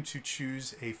it's time to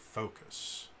choose a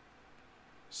focus.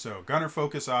 So, gunner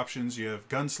focus options, you have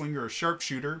Gunslinger or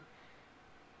Sharpshooter.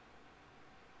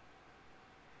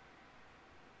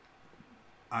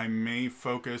 I may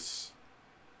focus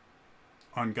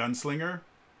on Gunslinger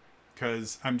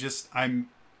because I'm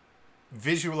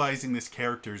visualizing this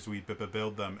character as we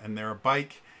build them, and they're a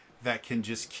bike that can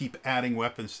just keep adding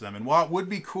weapons to them. And while it would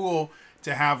be cool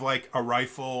to have like a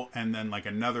rifle and then like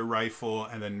another rifle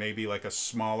and then maybe like a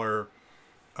smaller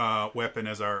weapon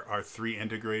as our 3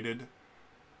 integrated,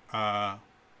 because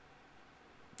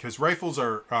rifles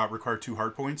are require 2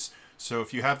 hard points. So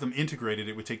if you have them integrated,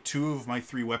 it would take 2 of my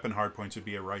 3 weapon hard points would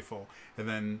be a rifle, and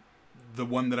then the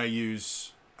one that I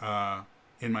use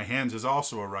in my hands is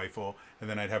also a rifle, and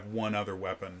then I'd have 1 other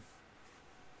weapon.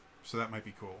 So that might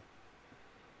be cool.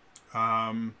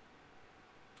 So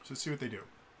let's see what they do.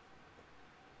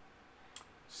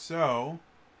 So,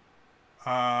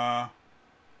 at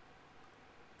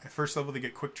first level they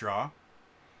get quick draw.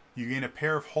 You gain a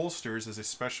pair of holsters as a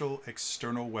special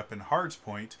external weapon hards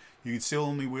point. You can still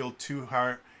only wield 2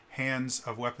 hands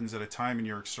of weapons at a time in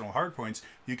your external hard points.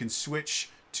 You can switch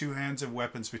 2 hands of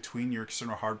weapons between your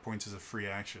external hard points as a free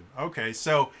action. Okay,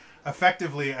 so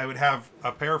effectively I would have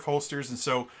a pair of holsters, and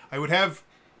so I would have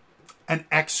an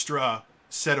extra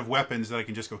set of weapons that I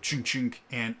can just go chink chink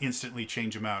and instantly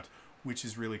change them out, which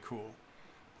is really cool.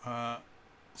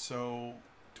 So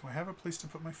do I have a place to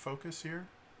put my focus here?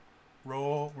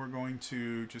 Roll, we're going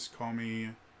to just call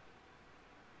me,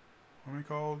 what am I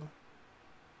called?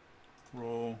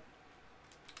 Roll,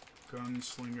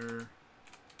 Gunslinger,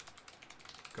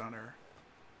 Gunner.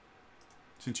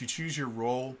 Since you choose your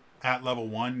role at level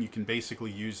 1, you can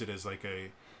basically use it as like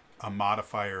a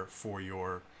modifier for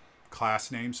your class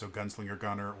name. So Gunslinger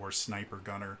Gunner or Sniper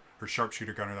Gunner Or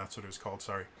sharpshooter gunner, that's what it was called,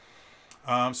 sorry.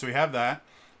 So we have that.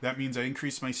 That means I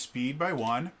increase my speed by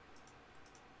 1.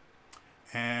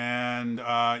 And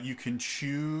you can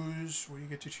choose... What do you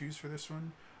get to choose for this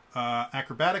one?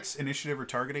 Acrobatics, initiative, or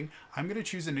targeting. I'm going to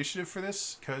choose initiative for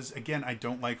this because, again, I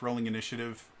don't like rolling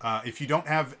initiative. If you don't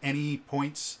have any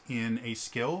points in a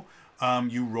skill,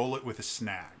 you roll it with a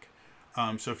snag.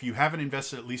 So if you haven't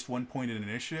invested at least 1 point in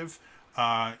initiative,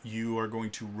 you are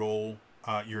going to roll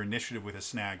your initiative with a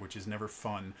snag, which is never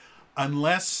fun.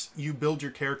 Unless you build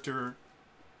your character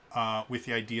with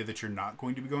the idea that you're not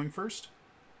going to be going first.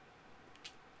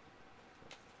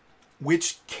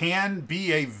 Which can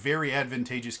be a very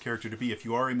advantageous character to be. If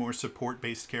you are a more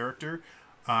support-based character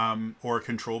or a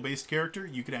control-based character,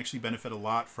 you can actually benefit a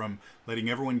lot from letting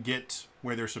everyone get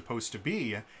where they're supposed to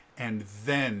be and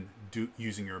then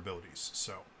using your abilities.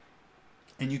 So,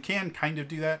 and you can kind of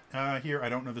do that here. I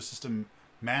don't know the system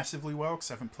massively well because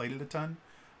I haven't played it a ton.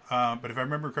 But if I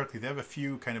remember correctly, they have a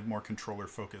few kind of more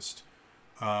controller-focused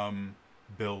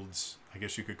builds, I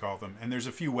guess you could call them. And there's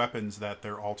a few weapons that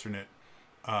their alternate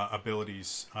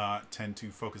abilities tend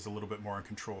to focus a little bit more on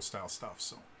control style stuff.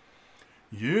 So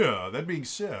yeah, that being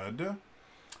said,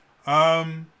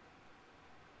 so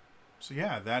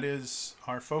yeah, that is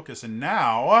our focus. And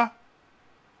now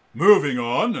moving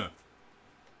on,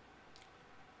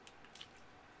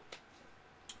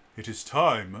 it is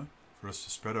time for us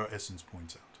to spread our essence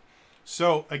points out.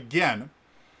 So again,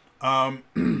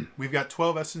 we've got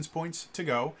 12 essence points to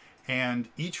go, and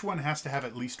each one has to have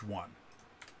at least 1.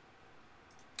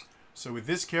 So with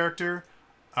this character,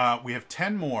 we have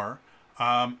 10 more,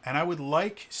 and I would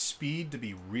like speed to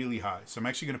be really high. So I'm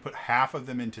actually going to put half of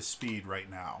them into speed right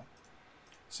now.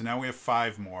 So now we have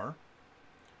 5 more.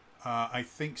 I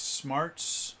think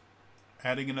smarts,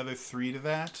 adding another 3 to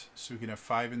that, so we can have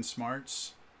 5 in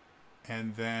smarts.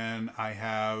 And then I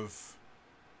have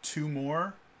 2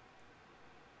 more.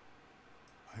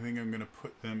 I think I'm going to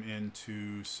put them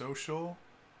into social.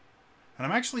 And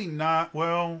I'm actually not,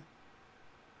 well...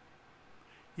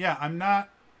 Yeah, I'm not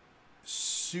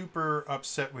super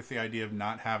upset with the idea of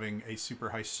not having a super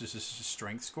high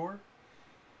strength score.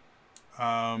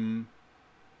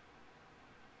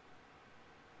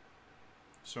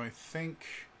 So I think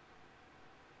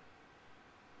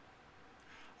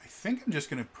I'm just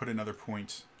going to put another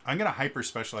point. I'm going to hyper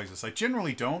specialize this. I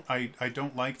generally don't. I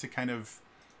don't like to kind of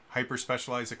hyper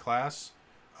specialize a class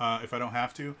if I don't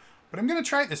have to. But I'm going to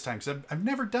try it this time because I've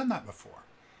never done that before.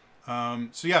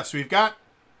 So yeah, so we've got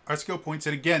our skill points,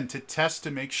 and again, to test to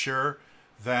make sure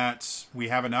that we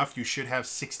have enough, you should have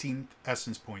 16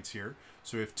 essence points here.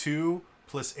 So we have 2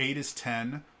 plus 8 is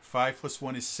 10, 5 plus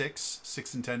 1 is 6,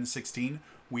 6 and 10 is 16.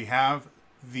 We have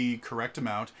the correct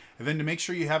amount. And then to make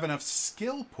sure you have enough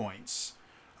skill points,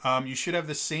 you should have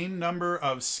the same number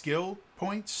of skill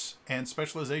points and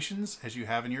specializations as you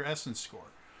have in your essence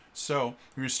score. So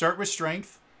we're going to start with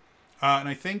strength. And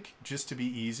I think, just to be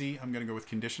easy, I'm going to go with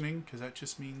conditioning, because that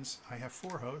just means I have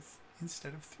 4 health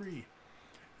instead of 3. It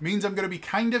means I'm going to be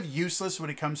kind of useless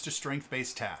when it comes to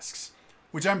strength-based tasks,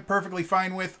 which I'm perfectly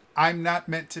fine with. I'm not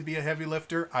meant to be a heavy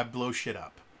lifter. I blow shit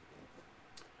up.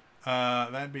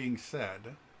 That being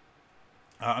said,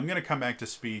 I'm going to come back to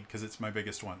speed, because it's my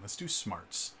biggest one. Let's do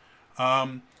smarts.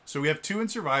 So we have 2 in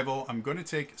survival. I'm going to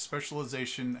take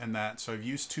specialization and that, so I've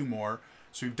used 2 more.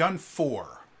 So we've done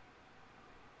 4.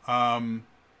 And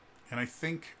I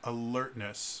think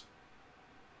alertness.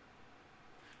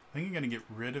 I think I'm going to get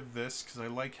rid of this because I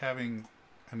like having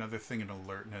another thing in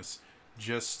alertness.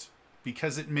 Just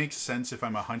because it makes sense if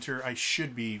I'm a hunter, I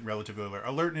should be relatively alert.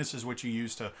 Alertness is what you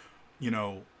use to, you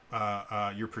know,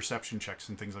 your perception checks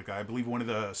and things like that. I believe one of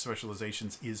the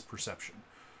specializations is perception.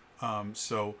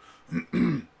 So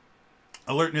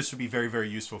alertness would be very, very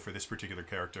useful for this particular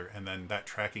character. And then that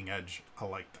tracking edge, I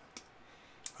like that.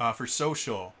 For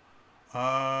social,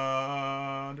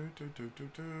 I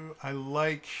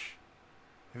like,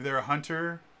 if they're a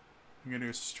hunter, I'm going to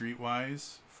do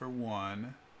streetwise for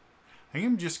 1. I think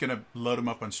I'm just going to load them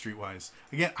up on streetwise.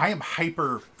 Again, I am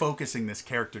hyper focusing this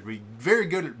character to be very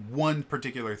good at one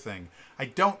particular thing. I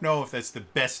don't know if that's the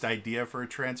best idea for a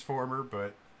transformer,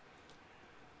 but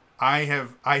I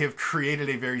have created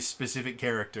a very specific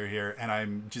character here, and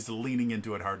I'm just leaning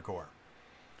into it hardcore.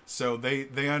 So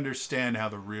they understand how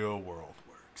the real world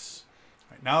works.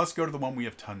 All right, now let's go to the one we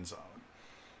have tons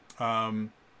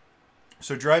on.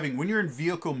 So driving, when you're in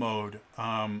vehicle mode,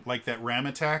 like that ram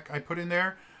attack I put in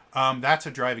there, that's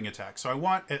a driving attack. So I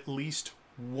want at least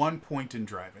 1 point in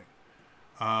driving.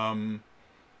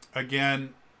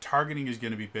 Again, targeting is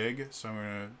going to be big. So I'm going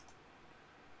to...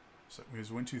 So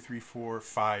there's 1, 2, 3, 4,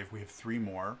 5. We have 3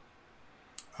 more.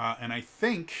 And I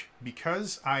think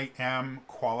because I am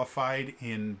qualified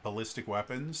in ballistic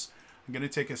weapons, I'm going to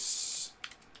take a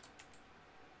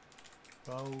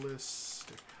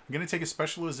ballistic. I'm going to take a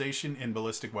specialization in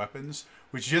ballistic weapons,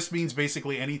 which just means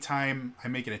basically anytime I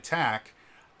make an attack,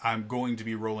 I'm going to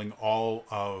be rolling all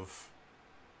of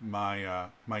my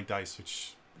my dice,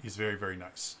 which is very, very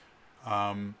nice.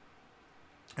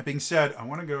 That being said, I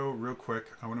want to go real quick.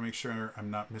 I want to make sure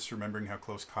I'm not misremembering how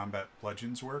close combat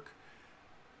bludgeons work.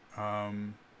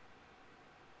 Equipment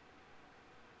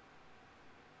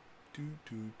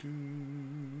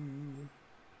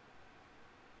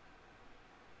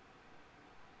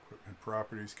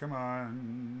properties, come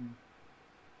on.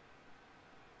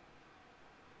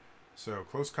 So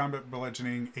close combat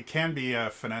bludgeoning, it can be a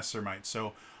finesse or might.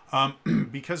 So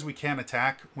because we can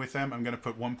attack with them, I'm going to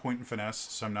put 1 point in finesse,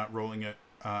 so I'm not rolling it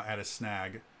at a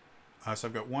snag. So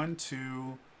I've got 1,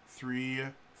 2, 3,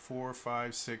 4,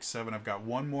 5, 6, 7. I've got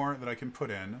one more that I can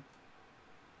put in.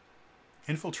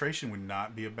 Infiltration would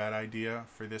not be a bad idea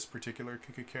for this particular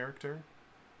character.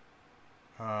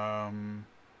 Yeah,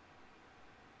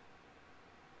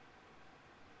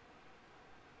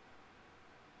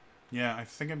 I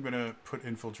think I'm going to put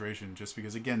infiltration just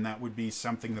because, again, that would be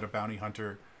something that a bounty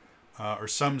hunter or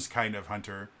some kind of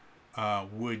hunter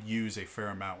would use a fair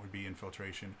amount, would be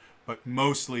infiltration. But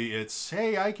mostly it's,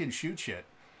 hey, I can shoot shit.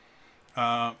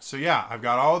 So yeah, I've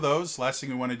got all of those. Last thing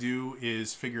we want to do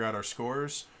is figure out our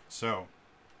scores. So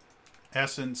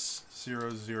essence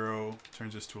 0, 0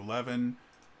 turns us to 11.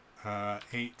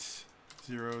 8,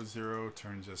 0, 0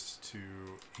 turns us to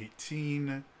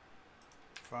 18.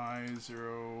 5,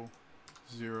 0,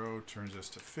 0 turns us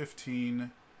to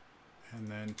 15. And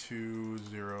then 2,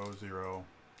 0, 0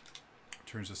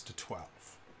 turns us to 12.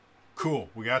 Cool,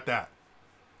 we got that.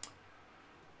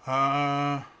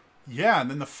 Yeah, and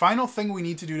then the final thing we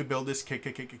need to do to build this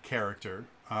character,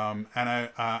 and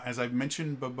as I've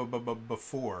mentioned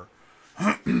before,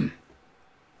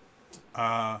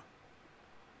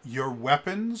 your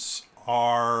weapons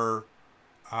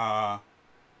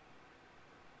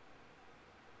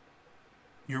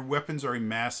are a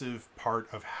massive part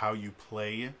of how you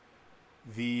play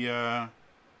the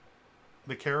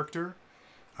character,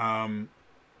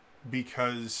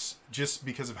 because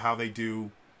of how they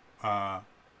do.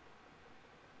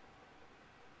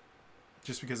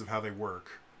 Just because of how they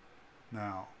work.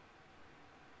 Now,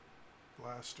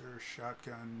 blaster,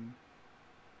 shotgun.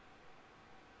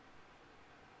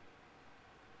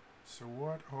 So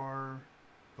what are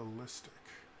ballistic?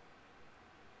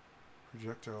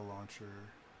 Projectile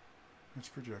launcher. It's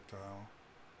projectile.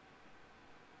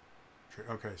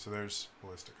 Okay, so there's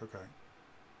ballistic. Okay.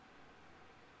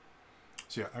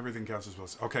 So yeah, everything counts as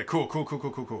ballistic. Okay,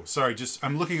 cool. Sorry,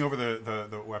 I'm looking over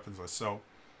the weapons list. So,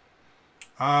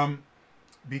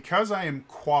 because I am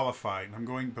qualified, I'm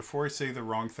going, before I say the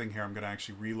wrong thing here, I'm going to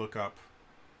actually relook up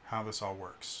how this all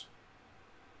works.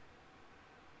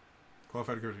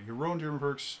 Qualified character. Your role in German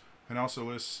perks and also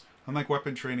lists, unlike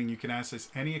weapon training, you can access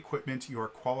any equipment you are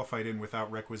qualified in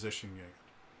without requisitioning it.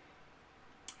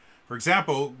 For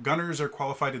example, gunners are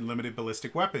qualified in limited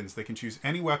ballistic weapons. They can choose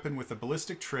any weapon with a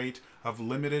ballistic trait of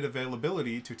limited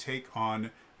availability to take on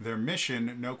their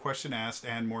mission, no question asked,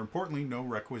 and more importantly, no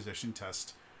requisition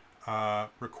test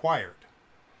required.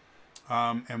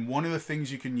 And one of the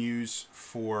things you can use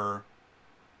for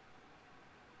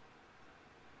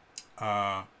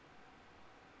your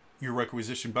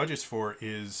requisition budgets for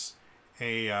is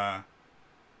getting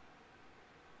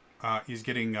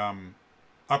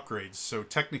upgrades. So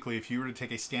technically, if you were to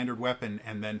take a standard weapon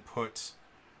and then put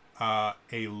a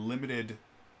limited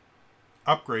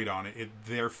upgrade on it, it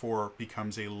therefore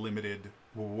becomes a limited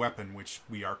weapon, which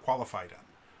we are qualified in.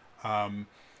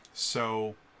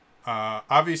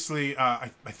 Obviously, I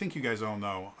think you guys all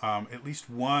know, at least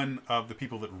one of the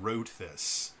people that wrote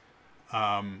this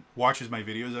watches my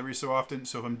videos every so often.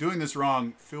 So if I'm doing this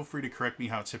wrong, feel free to correct me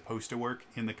how it's supposed to work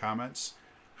in the comments.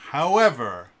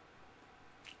 However,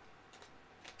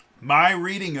 my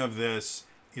reading of this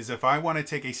is if I want to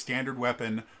take a standard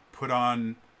weapon, put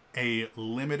on a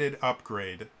limited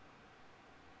upgrade,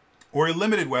 or a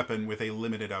limited weapon with a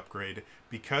limited upgrade,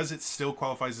 because it still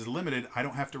qualifies as limited, I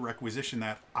don't have to requisition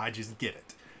that. I just get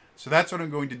it. So that's what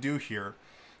I'm going to do here.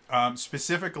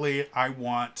 Specifically, I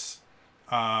want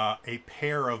a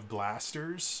pair of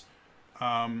blasters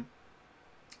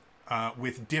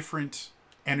with different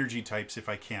energy types if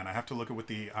I can. I have to look at what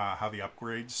how the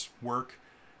upgrades work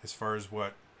as far as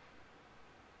what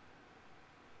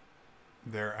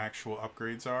their actual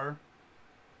upgrades are.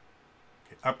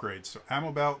 Okay, upgrades. So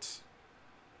ammo belt.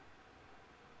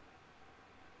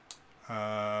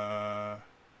 I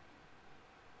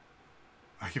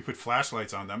could put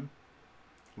flashlights on them.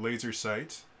 Laser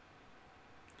sight.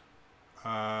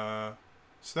 So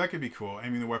that could be cool.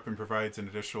 Aiming the weapon provides an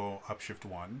additional upshift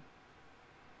 1.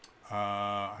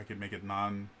 I could make it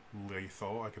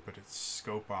non-lethal. I could put a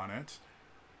scope on it.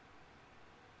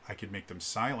 I could make them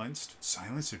silenced.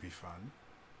 Silence would be fun.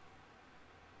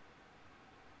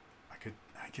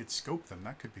 I could scope them.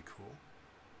 That could be cool.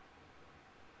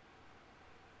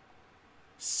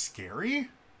 Scary?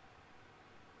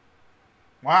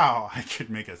 Wow, I could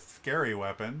make a scary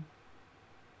weapon.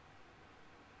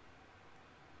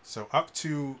 So up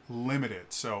to limited.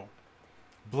 So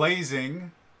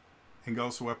blazing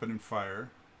engulfs a weapon in fire.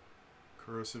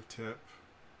 Corrosive tip.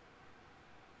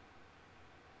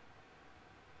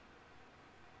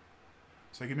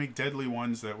 So I can make deadly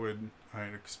ones that would...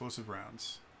 Alright, explosive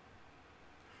rounds.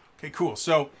 Okay, cool.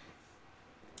 So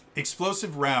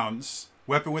explosive rounds,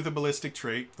 weapon with a ballistic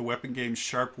trait. The weapon gains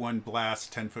sharp 1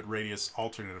 blast, 10-foot radius,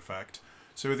 alternate effect.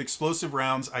 So with explosive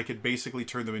rounds, I could basically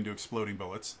turn them into exploding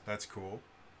bullets. That's cool.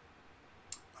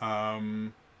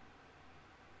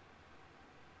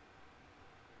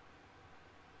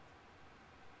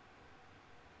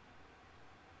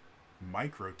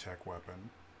 Microtech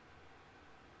weapon.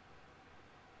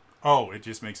 Oh, it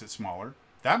just makes it smaller.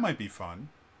 That might be fun.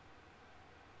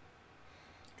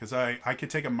 Because I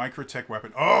could take a microtech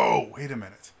weapon. Oh, wait a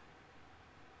minute.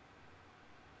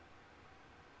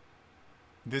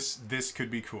 This could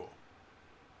be cool.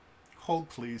 Hold,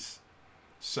 please.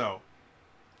 So,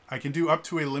 I can do up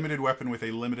to a limited weapon with a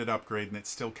limited upgrade, and it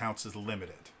still counts as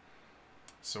limited.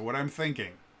 So what I'm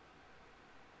thinking...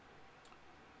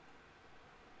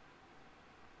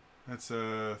 That's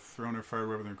a thrown or fired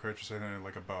weapon that requires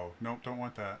like a bow. Nope, don't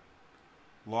want that.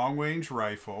 Long-range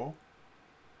rifle.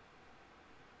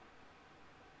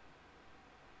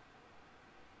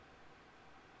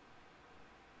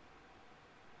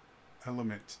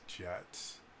 Element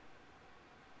jet.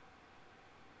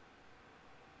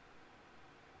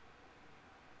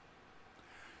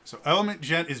 So element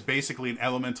jet is basically an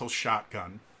elemental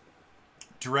shotgun.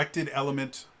 Directed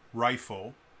element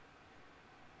rifle.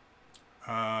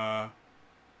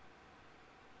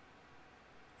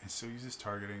 It still uses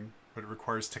targeting, but it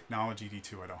requires technology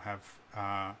D2. I don't have...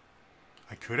 I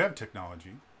could have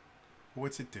technology.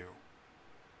 What's it do?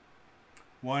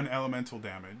 1 elemental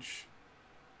damage.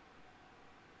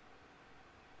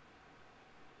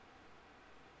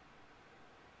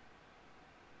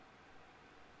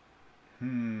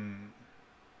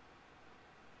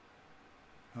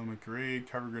 Element grade,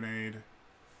 cover grenade.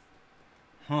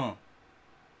 Huh.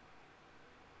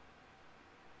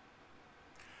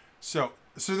 So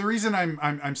the reason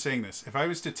I'm saying this, if I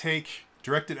was to take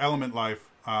directed element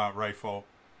rifle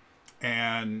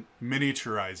and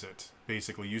miniaturize it,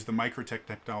 basically use the microtech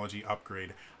technology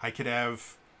upgrade, I could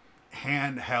have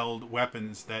handheld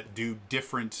weapons that do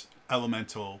different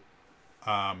elemental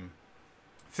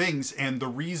things. And the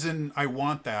reason I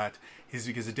want that is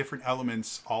because the different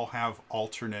elements all have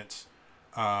alternate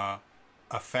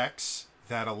effects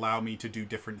that allow me to do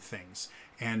different things.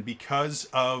 And because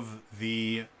of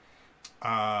the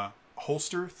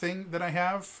holster thing that I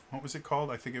have, what was it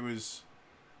called? I think it was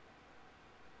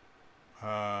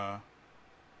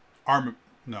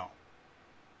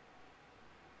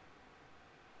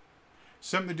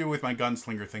something to do with my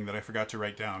gunslinger thing that I forgot to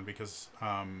write down because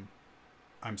I'm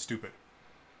stupid.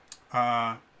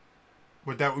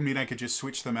 But that would mean I could just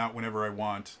switch them out whenever I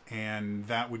want, and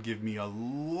that would give me a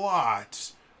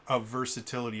lot of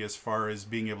versatility as far as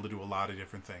being able to do a lot of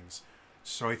different things.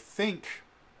 So I think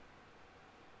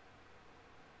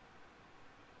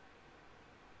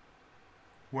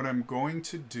what I'm going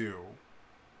to do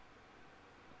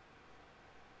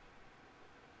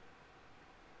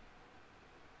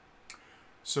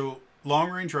so long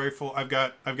range rifle, I've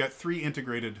got 3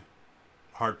 integrated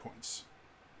hardpoints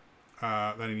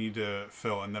that I need to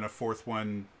fill, and then a 4th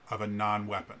one of a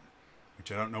non-weapon,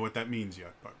 which I don't know what that means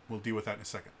yet, but we'll deal with that in a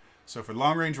second. So for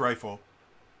long range rifle,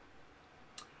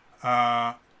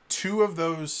 2 of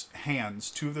those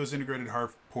hands, 2 of those integrated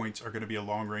hardpoints are going to be a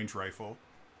long range rifle.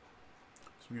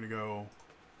 So I'm going to go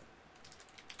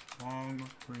long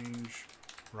range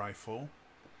rifle,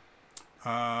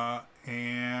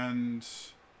 and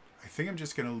I think I'm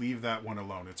just going to leave that one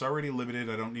alone. It's already limited.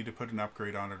 I don't need to put an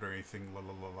upgrade on it or anything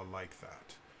like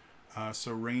that.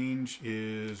 So range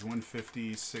is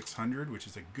 150, 600, which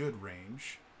is a good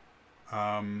range,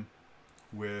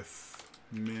 with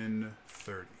min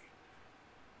 30.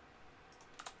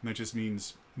 And that just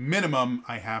means minimum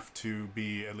I have to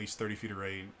be at least 30 feet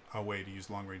away to use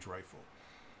long range rifle.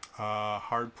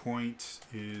 Hard point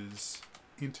is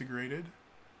integrated.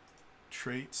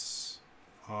 Traits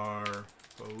are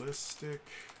Ballistic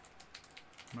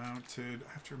mounted.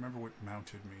 I have to remember what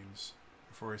mounted means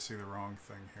before I say the wrong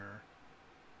thing here.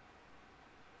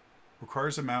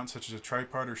 Requires a mount such as a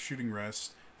tripod or shooting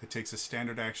rest that takes a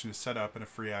standard action to set up and a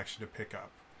free action to pick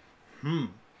up. I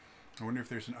wonder if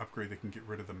there's an upgrade that can get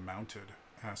rid of the mounted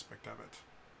aspect of it.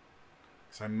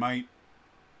 Because I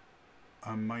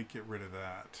might get rid of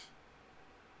that.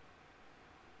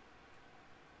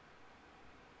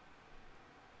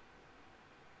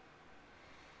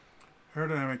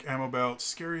 Aerodynamic ammo belt,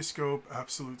 scary scope,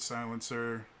 absolute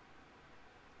silencer,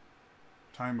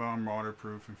 time bomb,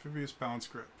 waterproof, amphibious balance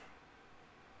grip,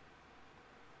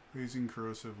 blazing,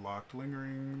 corrosive, locked,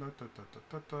 lingering,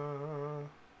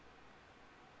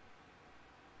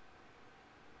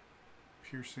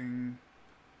 piercing,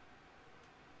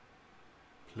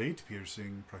 plate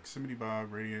piercing, proximity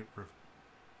bog, radiant,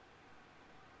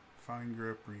 fine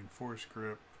grip, reinforced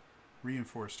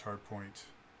hardpoint.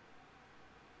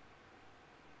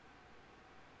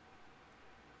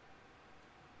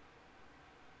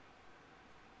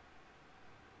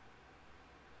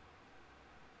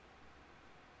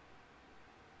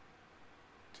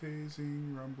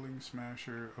 Tasing, rumbling,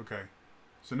 smasher. Okay.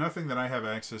 So nothing that I have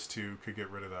access to could get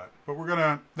rid of that. But we're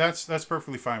gonna that's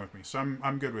perfectly fine with me. So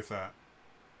I'm good with that.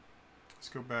 Let's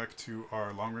go back to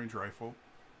our long range rifle.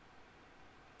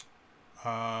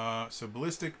 So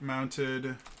ballistic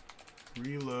mounted,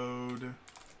 reload,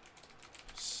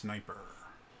 sniper.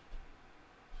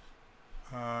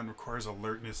 And requires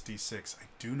alertness D6. I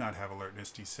do not have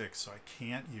alertness D6, so I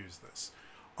can't use this.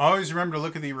 Always remember to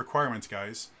look at the requirements,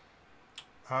 guys.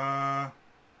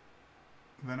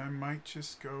 Then I might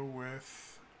just go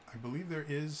with, I believe there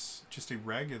is just a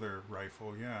regular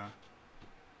rifle, yeah.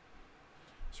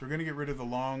 So we're going to get rid of the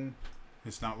long,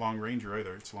 it's not long ranger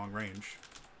either, it's long range.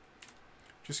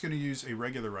 Just going to use a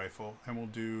regular rifle, and we'll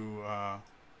do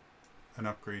an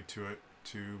upgrade to it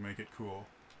to make it cool.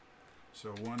 So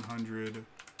 100,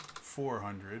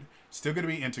 400. Still going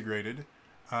to be integrated,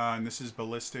 and this is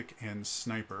ballistic and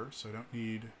sniper, so I don't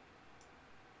need...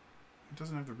 It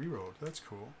doesn't have the reload. That's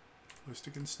cool.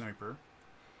 Ballistic and sniper.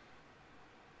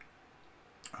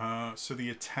 So the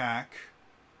attack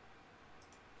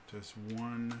does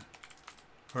one...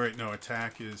 Alright, no,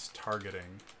 attack is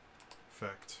targeting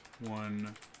effect.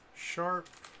 1 sharp.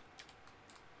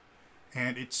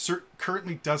 And it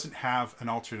currently doesn't have an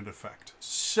alternate effect.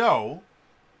 So,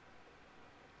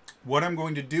 what I'm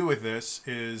going to do with this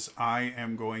is I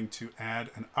am going to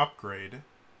add an upgrade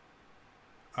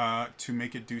to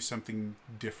make it do something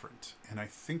different. And I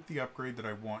think the upgrade that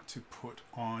I want to put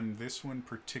on this one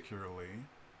particularly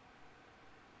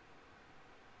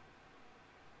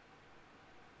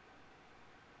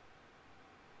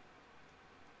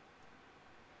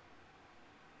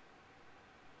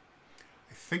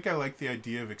I think I like the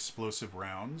idea of explosive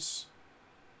rounds.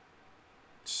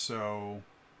 So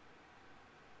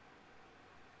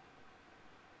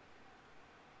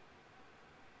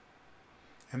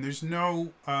and there's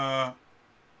no,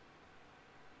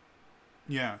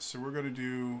 yeah, so we're going to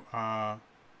do, I'm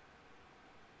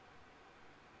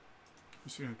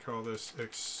just going to call this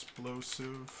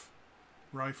explosive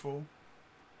rifle.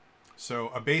 So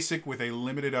a basic with a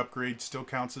limited upgrade still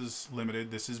counts as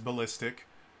limited. This is ballistic,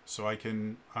 so I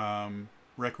can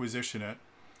requisition it.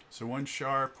 So 1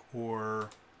 sharp or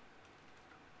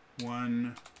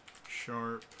 1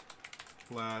 sharp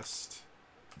blast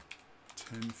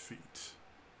 10 feet.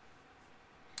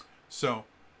 So,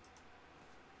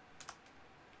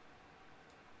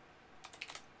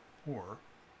 or,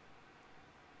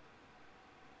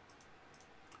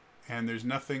 and there's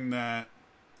nothing that,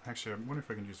 actually I wonder if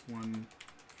I can use 1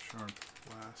 sharp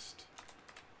blast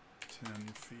 10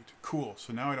 feet. Cool,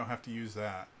 so now I don't have to use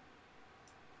that.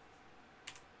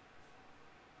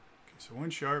 Okay, so 1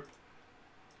 sharp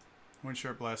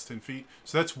blast 10 feet.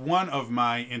 So that's one of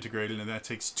my integrated, and that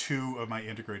takes 2 of my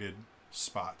integrated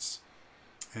spots.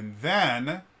 And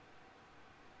then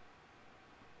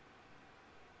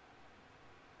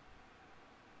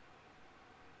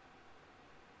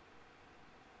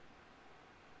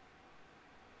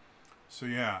so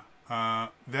yeah,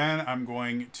 then I'm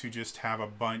going to just have a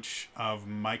bunch of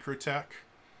microtech.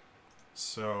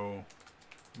 So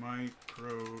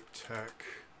microtech,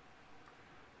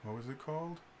 what was it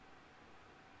called?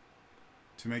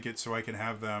 To make it so I can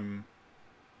have them,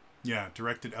 yeah,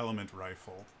 directed element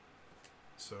rifle.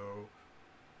 So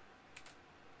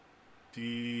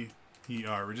DER,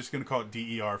 we're just going to call it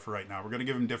DER for right now. We're going to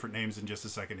give them different names in just a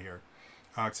second here.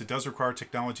 Because it does require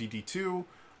technology D2. I'm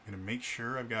going to make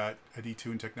sure I've got a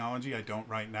D2 in technology. I don't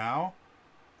right now.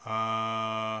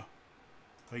 I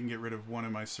can get rid of one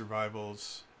of my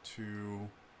survivals to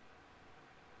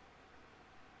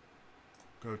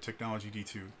Go technology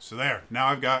D2. So there. Now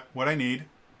I've got what I need.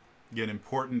 Again,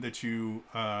 important that you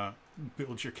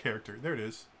build your character. There it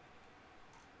is.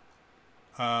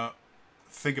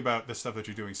 Think about the stuff that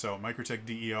you're doing. So Microtech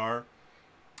DER.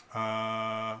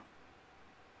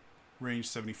 Range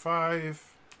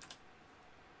 75.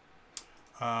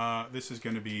 This is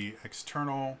going to be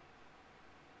external.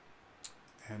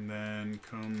 And then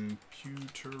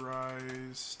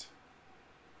computerized.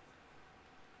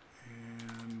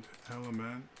 And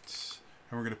element.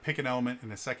 And we're going to pick an element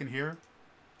in a second here.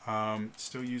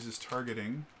 Still uses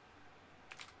targeting.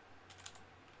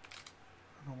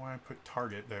 I don't know why I put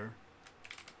target there.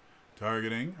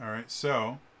 Targeting. All right,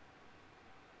 so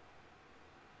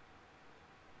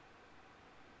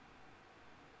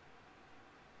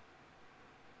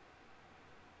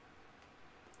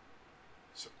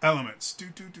elements. Do.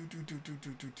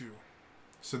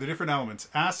 So the different elements: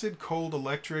 acid, cold,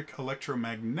 electric,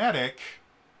 electromagnetic,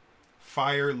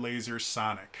 fire, laser,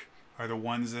 sonic are the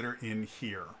ones that are in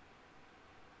here.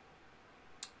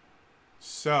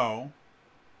 So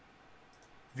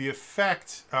the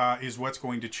effect is what's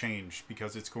going to change,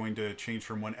 because it's going to change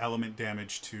from one element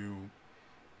damage to...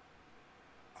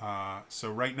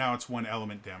 so right now it's one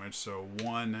element damage, so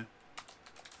one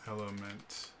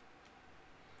element.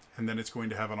 And then it's going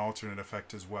to have an alternate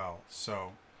effect as well.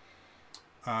 So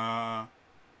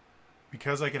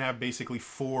because I can have basically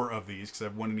 4 of these, because I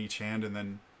have 1 in each hand and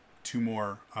then 2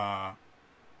 more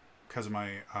because of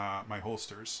my my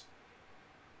holsters,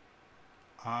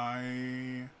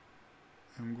 I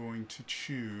am going to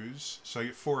choose, so I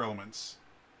get 4 elements.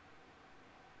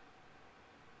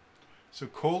 So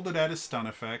cold would add a stun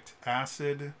effect.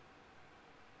 Acid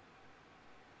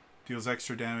deals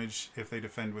extra damage if they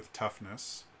defend with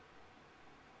toughness.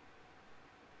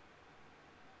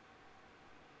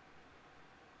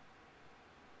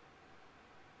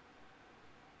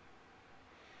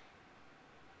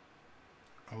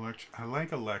 I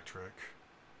like electric.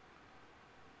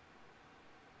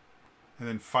 And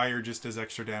then fire just does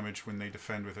extra damage when they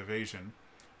defend with evasion.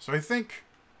 So I think...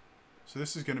 So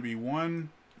this is going to be one...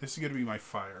 This is going to be my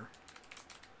fire.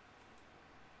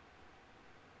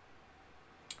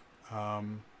 2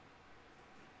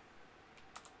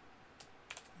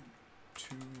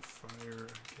 fire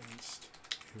against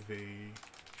evasion.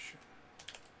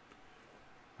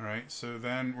 Alright, so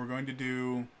then we're going to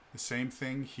do the same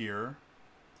thing here.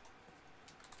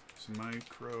 So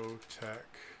Microtech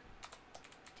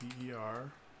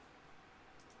DER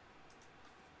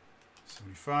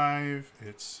 75.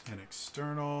 It's an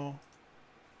external,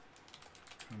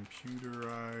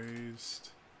 computerized.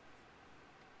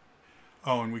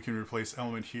 Oh, and we can replace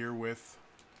element here with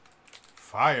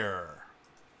fire.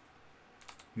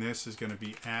 And this is going to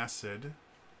be acid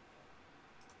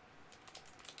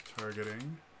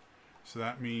targeting. So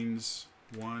that means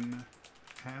 1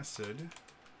 acid,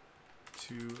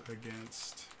 2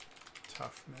 against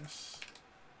toughness,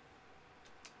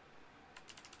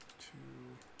 2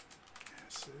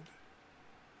 acid.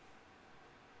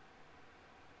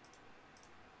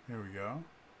 There we go.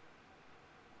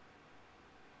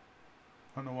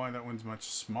 I don't know why that one's much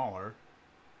smaller.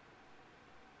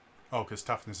 Oh, because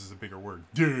toughness is a bigger word.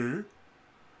 Duh.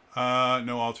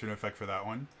 No alternate effect for that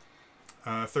one.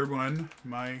 Third one,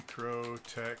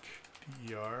 Microtech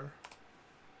DER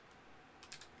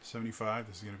 75.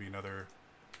 This is going to be another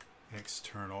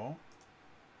external.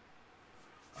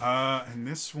 And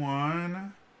this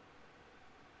one,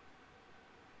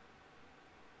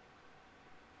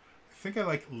 I think I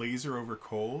like laser over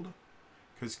cold,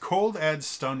 because cold adds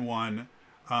stun 1,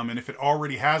 and if it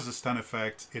already has a stun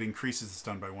effect, it increases the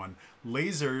stun by 1.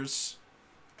 Lasers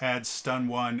add stun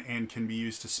 1 and can be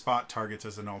used to spot targets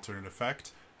as an alternate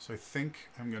effect. So I think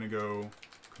I'm going to go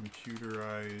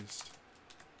computerized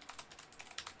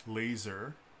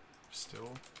laser,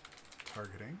 still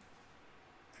targeting,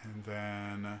 and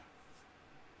then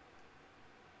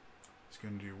it's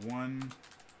going to do 1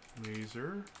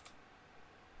 laser,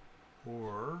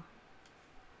 or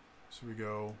so we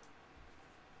go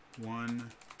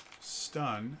 1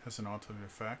 stun as an alternate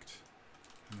effect,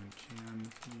 and then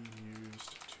can be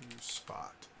used to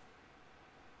spot.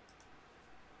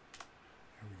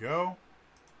 There we go.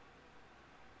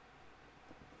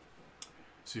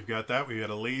 So you've got that. We've got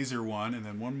a laser one, and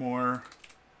then one more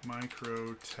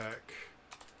Microtech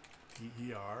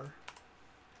DER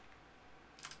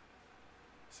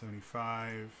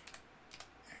 75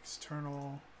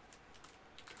 external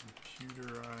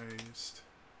computerized,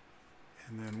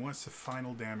 and then what's the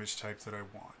final damage type that I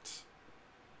want?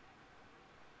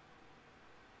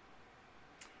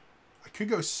 I could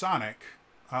go sonic.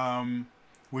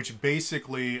 which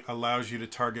basically allows you to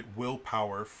target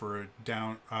willpower for a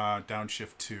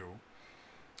downshift 2,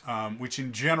 which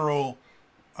in general,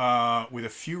 with a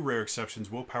few rare exceptions,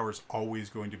 willpower is always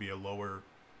going to be a lower.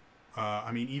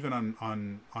 I mean, even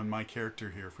on my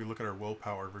character here, if we look at our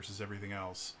willpower versus everything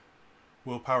else,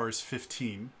 willpower is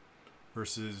 15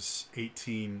 versus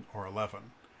 18 or 11.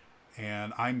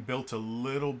 And I'm built a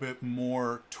little bit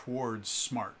more towards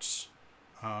smarts.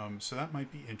 So that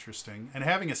might be interesting. And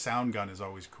having a sound gun is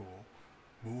always cool.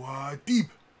 Muad'Dib.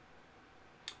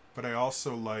 But I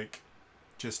also like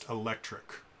just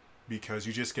electric, because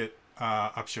you just get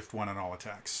upshift 1 on all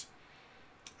attacks.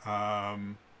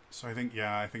 So I think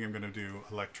I'm going to do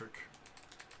electric.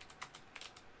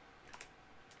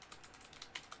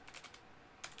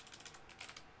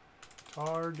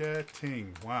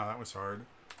 Targeting. Wow, that was hard.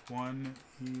 1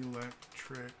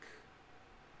 electric.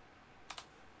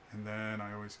 And then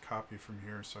I always copy from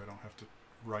here so I don't have to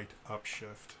write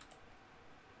upshift.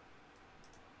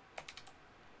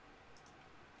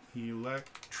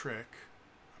 Electric.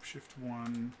 Upshift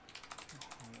 1.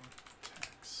 All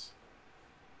attacks.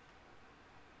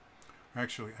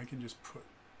 Actually, I can just put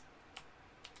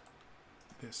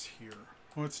this here.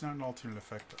 Well, it's not an alternate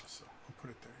effect though, so I'll put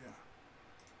it there, yeah.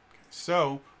 Okay,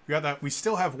 so we got that. We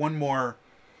still have one more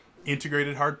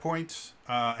integrated hardpoint,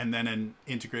 and then an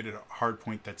integrated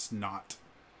hardpoint that's not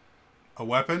a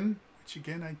weapon, which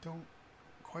again, I don't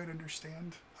quite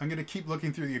understand. I'm going to keep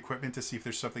looking through the equipment to see if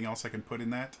there's something else I can put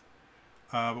in that.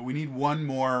 But we need one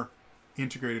more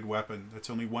integrated weapon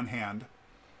that's only one hand.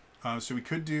 So we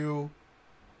could do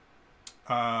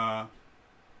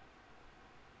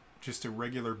just a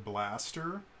regular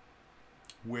blaster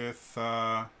with,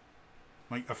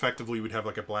 like, effectively we'd have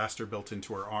like a blaster built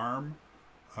into our arm.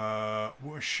 A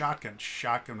shotgun.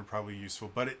 Shotgun would probably be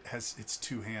useful, but it's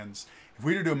 2 hands. If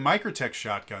we were to do a Microtech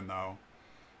shotgun, though,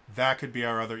 that could be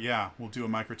our other... Yeah, we'll do a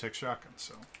Microtech shotgun.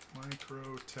 So,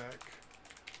 Microtech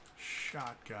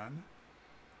shotgun.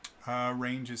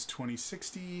 Range is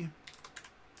 2060.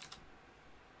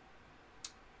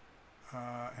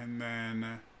 And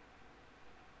then...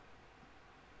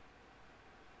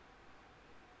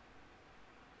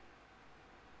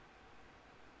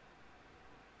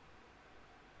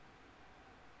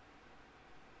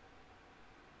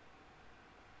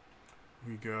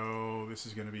 we go, this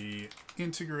is going to be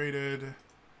integrated.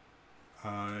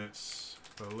 It's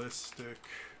ballistic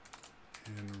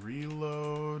and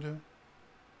reload.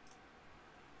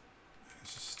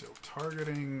 This is still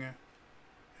targeting.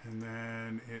 And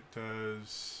then it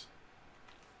does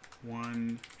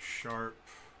 1 sharp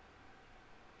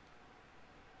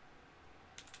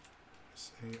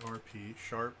S-A-R-P,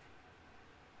 sharp,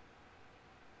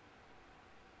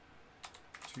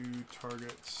 2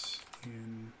 targets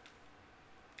in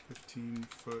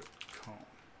 15-foot cone.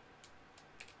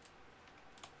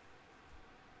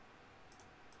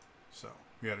 So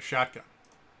we got a shotgun.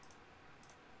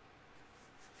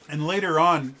 And later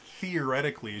on,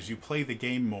 theoretically, as you play the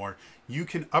game more, you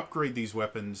can upgrade these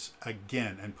weapons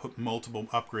again and put multiple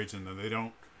upgrades in them. They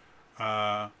don't,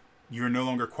 you're no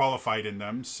longer qualified in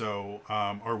them, so,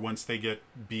 or once they get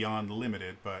beyond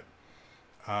limited, but,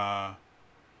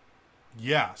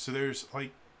 yeah, so there's,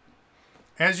 like,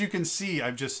 as you can see,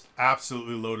 I've just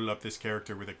absolutely loaded up this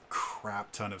character with a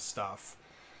crap ton of stuff.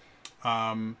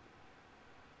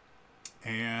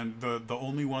 And the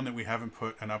only one that we haven't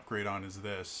put an upgrade on is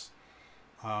this.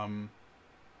 Or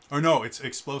no, it's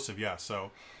explosive, yeah. So,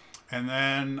 and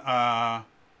then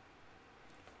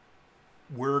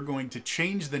we're going to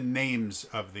change the names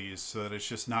of these so that it's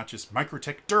just not just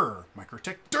Microtech Dur,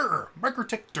 Microtech Dur,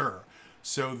 Microtech Dur.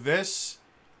 So this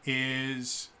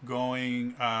is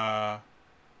going... let's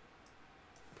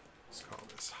call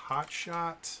this Hot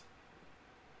Shot.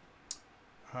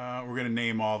 We're going to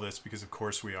name all this because, of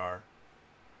course, we are.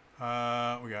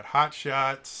 We got Hot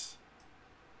Shots.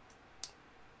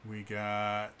 We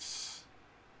got...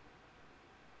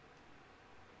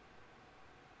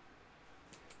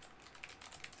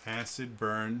 Acid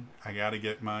Burn. I got to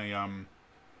get my...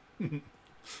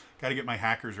 got to get my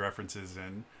hackers references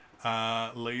in.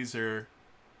 Laser.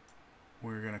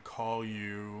 We're going to call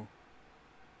you...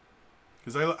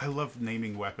 Because I love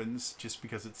naming weapons just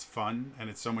because it's fun, and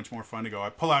it's so much more fun to go, I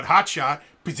pull out Hot Shot.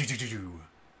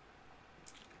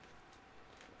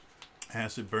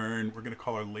 Acid Burn. We're going to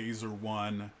call our Laser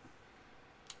 1.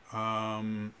 We're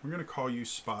going to call you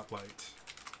Spotlight.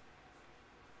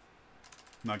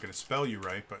 I'm not going to spell you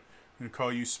right, but I'm going to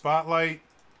call you Spotlight.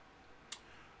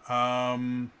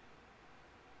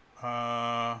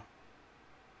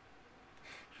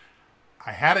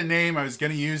 I had a name, I was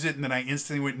going to use it, and then I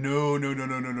instantly went, no.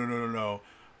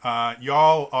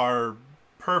 Y'all are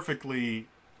perfectly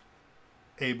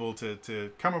able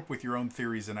to come up with your own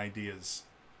theories and ideas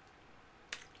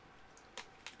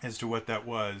as to what that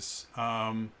was.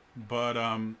 But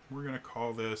we're going to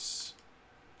call this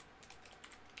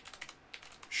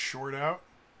short out.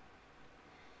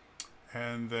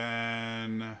 And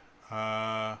then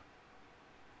I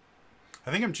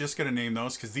think I'm just going to name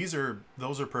those because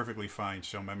those are perfectly fine.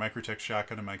 So my Microtech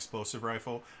shotgun and my explosive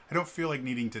rifle, I don't feel like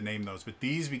needing to name those. But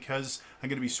these, because I'm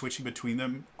going to be switching between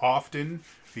them often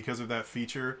because of that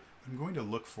feature, I'm going to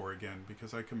look for again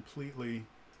because I completely...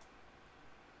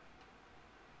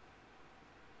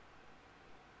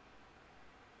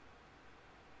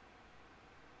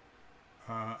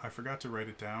 I forgot to write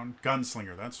it down.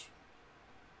 Gunslinger, that's...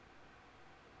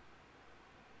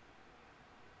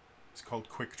 It's called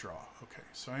Quick Draw. Okay,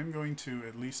 so I'm going to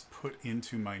at least put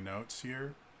into my notes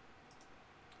here.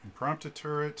 Impromptu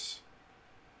turret.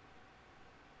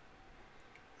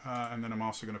 And then I'm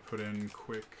also going to put in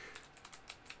Quick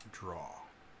Draw.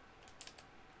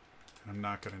 And I'm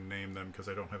not going to name them because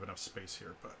I don't have enough space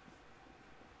here, but...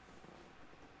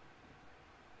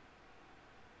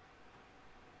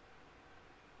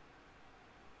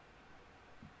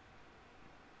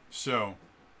 So,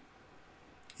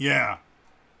 yeah.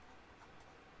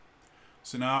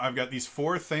 So now I've got these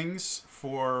 4 things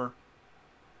for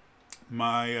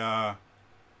my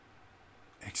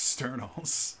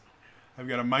externals. I've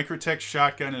got a Microtech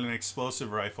shotgun and an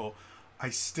explosive rifle.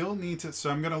 I still need to... So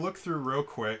I'm going to look through real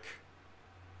quick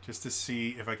just to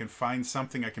see if I can find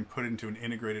something I can put into an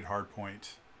integrated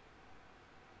hardpoint.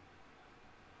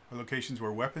 Or locations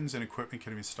where weapons and equipment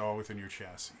can be installed within your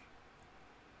chassis.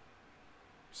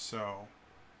 So...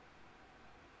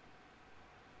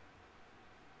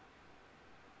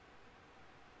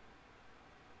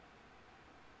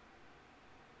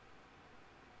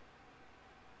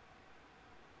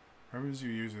 Weapons you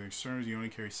use with externals, you only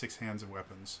carry 6 hands of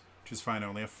weapons, which is fine, I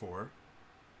only have 4.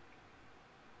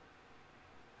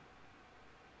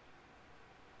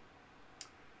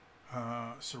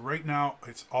 So right now,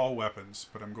 it's all weapons,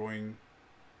 but I'm going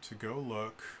to go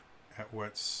look at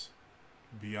what's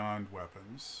beyond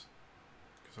weapons,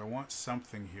 because I want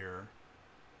something here.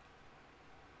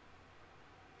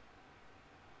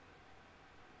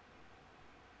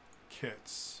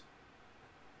 Kits.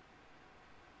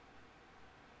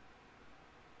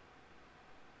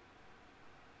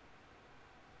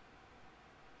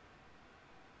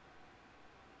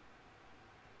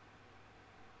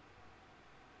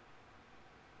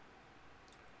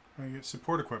 I get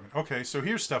support equipment. Okay, so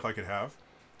here's stuff I could have.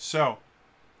 So,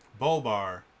 bull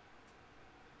bar.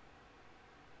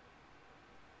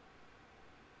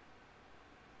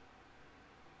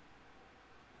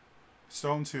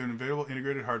 Install into an available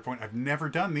integrated hardpoint. I've never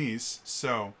done these,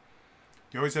 so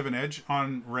you always have an edge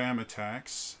on ram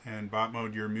attacks, and bot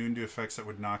mode, you're immune to effects that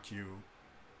would knock you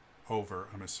over,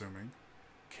 I'm assuming.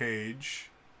 Cage.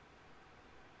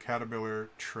 Caterpillar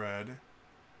tread.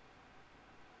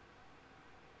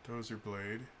 Dozer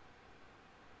blade.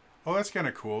 Oh, that's kind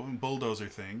of cool. Bulldozer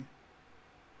thing.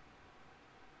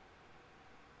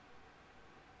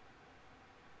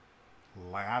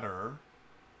 Ladder.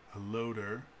 A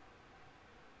loader.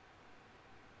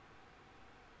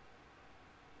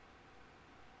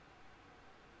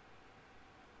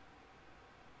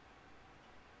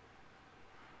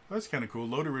 That's kind of cool.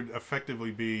 Loader would effectively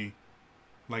be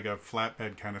like a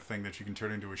flatbed kind of thing that you can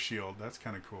turn into a shield. That's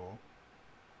kind of cool.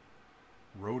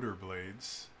 Rotor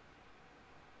blades.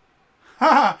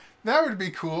 Haha! That would be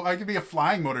cool. I could be a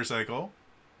flying motorcycle.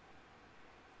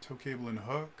 Tow cable and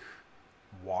hook.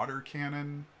 Water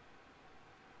cannon.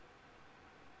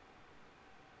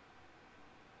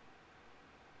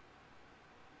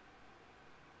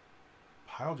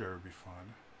 Pile driver would be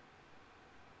fun.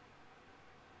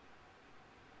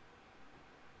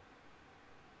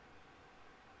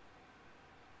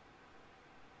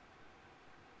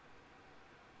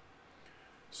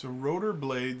 So rotor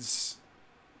blades,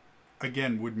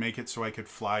 again, would make it so I could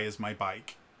fly as my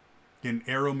bike. In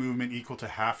arrow movement equal to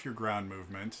half your ground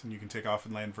movement, and you can take off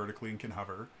and land vertically and can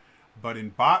hover. But in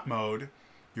bot mode,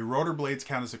 your rotor blades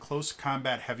count as a close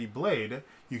combat heavy blade.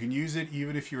 You can use it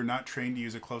even if you're not trained to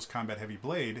use a close combat heavy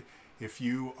blade. If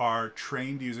you are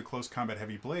trained to use a close combat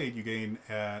heavy blade, you gain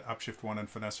upshift 1 on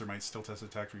finesse or might still test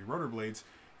attack for your rotor blades.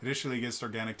 Additionally, against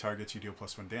organic targets, you deal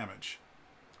 +1 damage.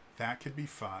 That could be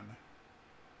fun.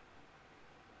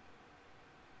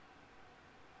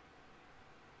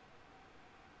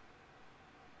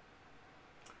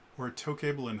 Or a tow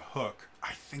cable and hook.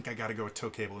 I think I gotta go with tow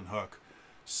cable and hook.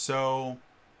 So,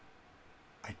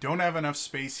 I don't have enough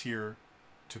space here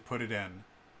to put it in.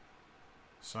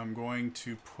 So I'm going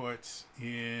to put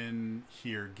in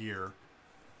here gear.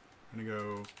 I'm going to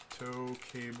go tow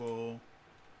cable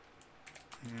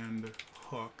and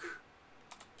hook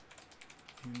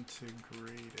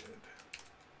integrated.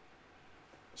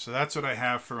 So that's what I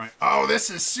have for my... Oh, this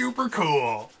is super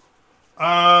cool.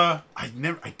 I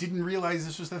didn't realize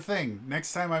this was the thing.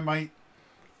 Next time I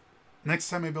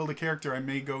build a character, I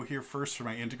may go here first for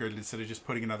my integrated instead of just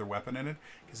putting another weapon in it,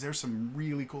 because there's some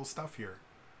really cool stuff here.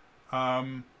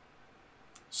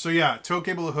 So yeah, tow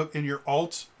cable hook in your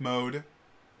alt mode.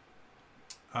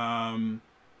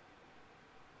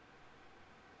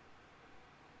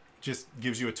 Just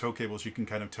gives you a tow cable so you can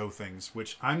kind of tow things,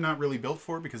 which I'm not really built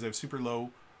for because I have super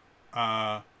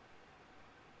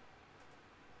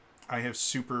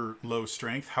low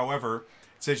strength. However,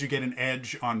 it says you get an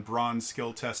edge on brawn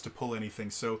skill test to pull anything.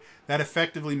 So that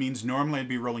effectively means normally I'd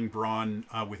be rolling brawn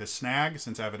with a snag.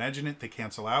 Since I have an edge in it, they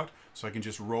cancel out. So I can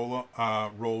just roll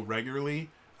regularly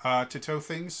to tow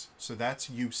things. So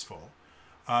that's useful.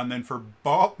 And then for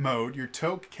bolt mode, your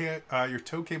tow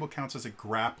cable counts as a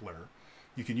grappler.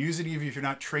 You can use it even if you're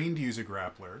not trained to use a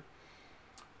grappler.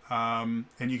 And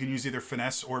you can use either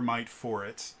finesse or might for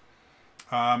it.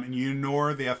 And you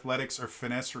ignore the athletics or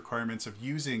finesse requirements of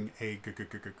using a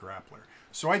grappler.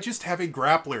 So I just have a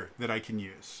grappler that I can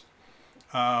use.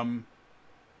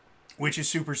 Which is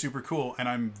super, super cool. And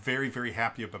I'm very, very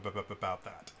happy about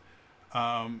that.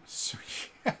 So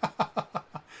yeah.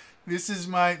 This is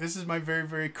my very,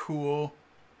 very cool...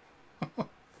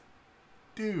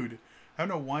 Dude, I don't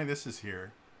know why this is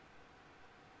here.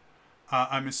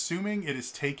 I'm assuming it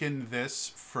has taken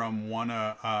this from one.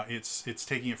 It's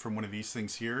taking it from one of these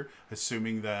things here,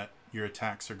 assuming that your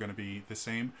attacks are going to be the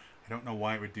same. I don't know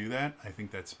why it would do that. I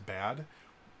think that's bad.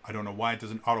 I don't know why it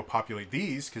doesn't auto-populate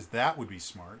these, because that would be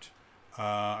smart.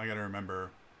 I got to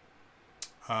remember.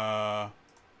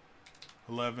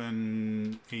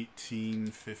 11, 18,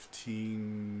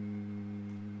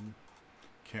 15.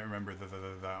 Can't remember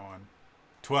that one.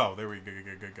 12. There we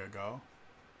go.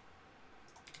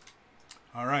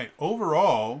 All right.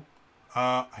 Overall,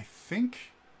 I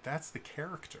think that's the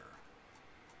character.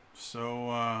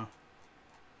 So,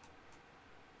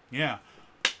 yeah.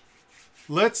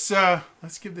 Let's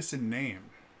give this a name.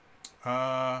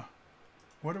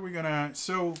 What are we gonna?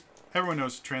 So everyone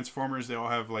knows Transformers. They all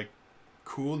have like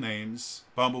cool names: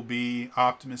 Bumblebee,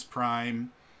 Optimus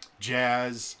Prime,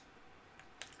 Jazz.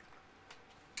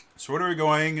 So what are we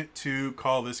going to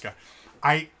call this guy?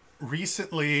 I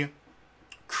recently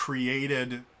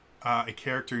created a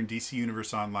character in DC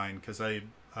Universe Online because I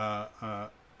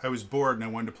was bored and I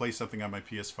wanted to play something on my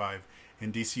PS5.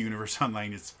 And DC Universe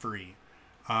Online is free,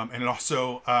 and it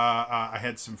also I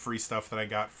had some free stuff that I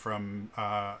got from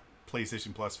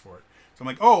PlayStation Plus for it. So I'm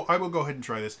like, oh, I will go ahead and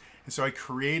try this. And so I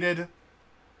created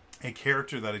a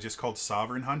character that I just called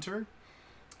Sovereign Hunter.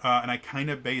 And I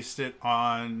kind of based it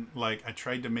on, like, I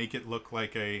tried to make it look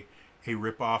like a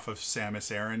ripoff of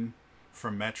Samus Aran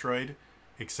from Metroid,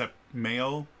 except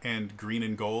male and green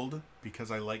and gold,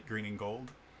 because I like green and gold.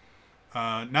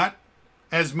 Not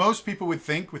as most people would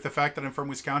think, with the fact that I'm from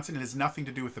Wisconsin. It has nothing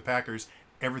to do with the Packers,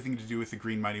 everything to do with the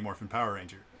Green Mighty Morphin Power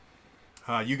Ranger.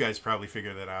 You guys probably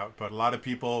figured that out, but a lot of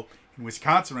people in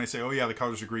Wisconsin, when I say, oh yeah, the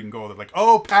colors are green and gold, they're like,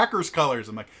 oh, Packers colors.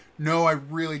 I'm like, no, I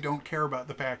really don't care about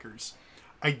the Packers.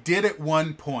 I did at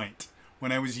one point.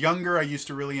 When I was younger, I used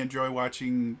to really enjoy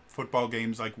watching football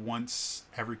games like once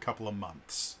every couple of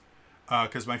months.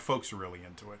 Because my folks are really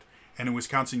into it. And in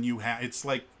Wisconsin, it's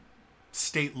like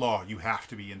state law. You have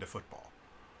to be into football.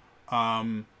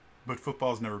 But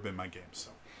football's never been my game. So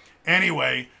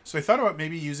anyway, so I thought about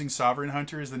maybe using Sovereign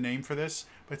Hunter as the name for this.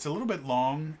 But it's a little bit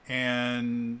long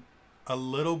and a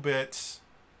little bit...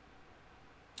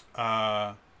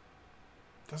 doesn't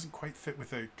quite fit with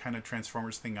the kind of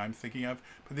Transformers thing I'm thinking of.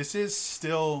 But this is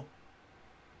still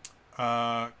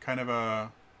kind of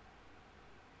a...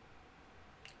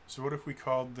 So what if we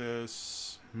called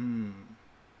this...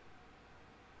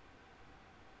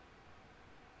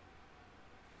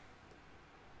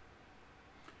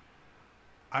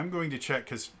 I'm going to check,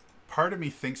 because part of me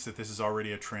thinks that this is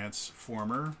already a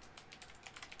Transformer.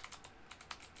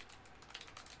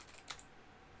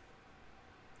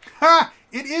 Ha!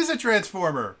 It is a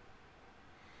Transformer!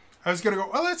 I was going to go,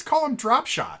 well, let's call him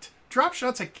Dropshot.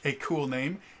 Dropshot's a cool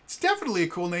name. It's definitely a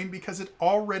cool name because it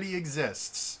already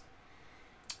exists.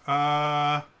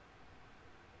 And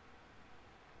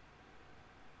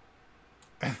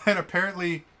then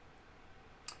apparently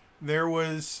there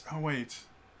was... Oh, wait.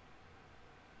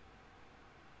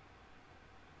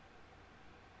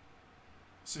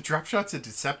 So Dropshot's a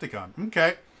Decepticon.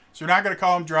 Okay. So we're not going to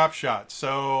call him Dropshot.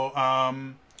 So,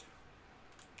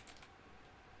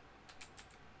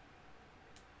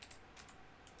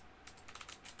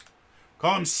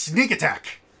 Call him Sneak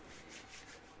Attack.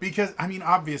 Because, I mean,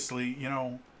 obviously, you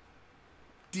know,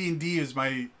 D&D is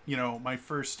my, you know, my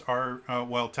first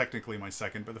well, technically my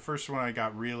second, but the first one I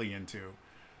got really into.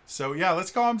 So, yeah, let's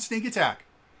call him Sneak Attack.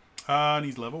 And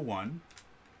he's level 1.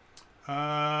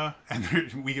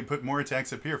 And we could put more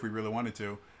attacks up here if we really wanted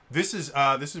to. This is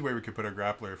where we could put our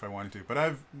grappler if I wanted to. But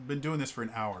I've been doing this for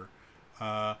an hour.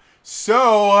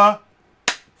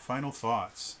 Final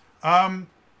thoughts.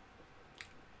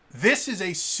 This is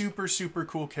a super, super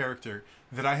cool character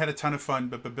that I had a ton of fun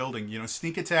building. You know,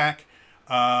 Sneak Attack.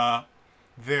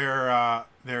 They're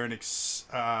an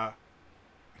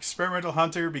experimental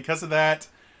hunter. Because of that,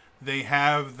 they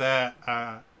have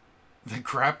that the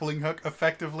grappling hook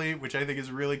effectively, which I think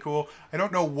is really cool. I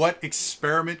don't know what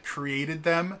experiment created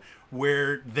them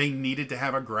where they needed to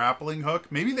have a grappling hook.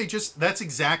 Maybe they just, that's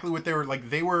exactly what they were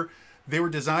like. They were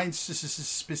designed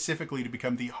specifically to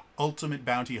become the ultimate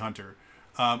bounty hunter.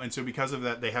 And so because of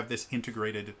that, they have this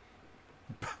integrated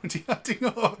bounty hunting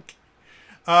hook.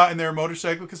 And they're a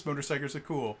motorcycle because motorcycles are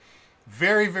cool.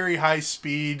 Very, very high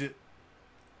speed,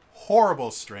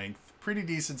 horrible strength, pretty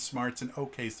decent smarts, and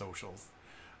okay socials.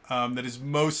 That is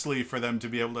mostly for them to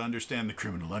be able to understand the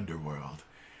criminal underworld.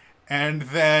 And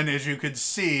then, as you could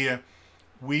see,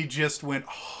 we just went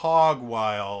hog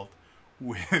wild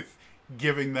with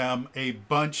giving them a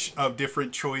bunch of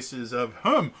different choices of,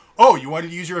 oh, you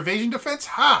wanted to use your evasion defense?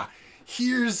 Ha!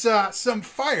 Here's some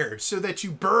fire so that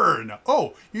you burn.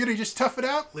 Oh, you're going to just tough it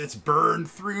out? Let's burn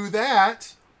through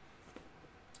that.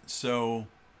 So,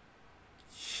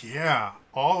 yeah,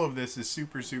 all of this is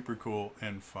super, super cool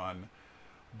and fun.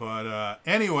 But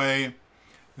anyway,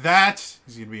 that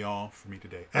is going to be all for me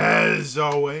today. As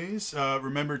always,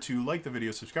 remember to like the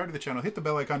video, subscribe to the channel, hit the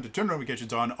bell icon to turn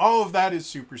notifications on. All of that is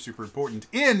super, super important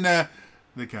in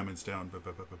the comments down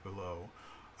below.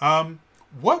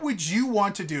 What would you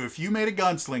want to do if you made a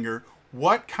gunslinger?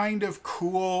 What kind of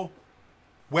cool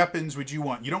weapons would you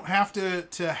want? You don't have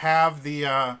to have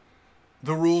the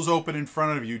rules open in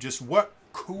front of you. Just what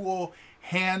cool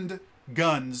hand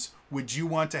guns would you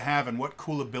want to have, and what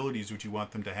cool abilities would you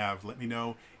want them to have? Let me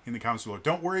know in the comments below.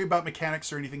 Don't worry about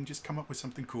mechanics or anything. Just come up with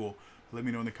something cool. Let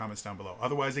me know in the comments down below.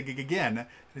 Otherwise, again, that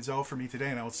is all for me today,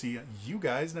 and I will see you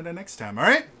guys next time. All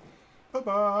right?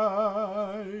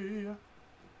 Bye-bye.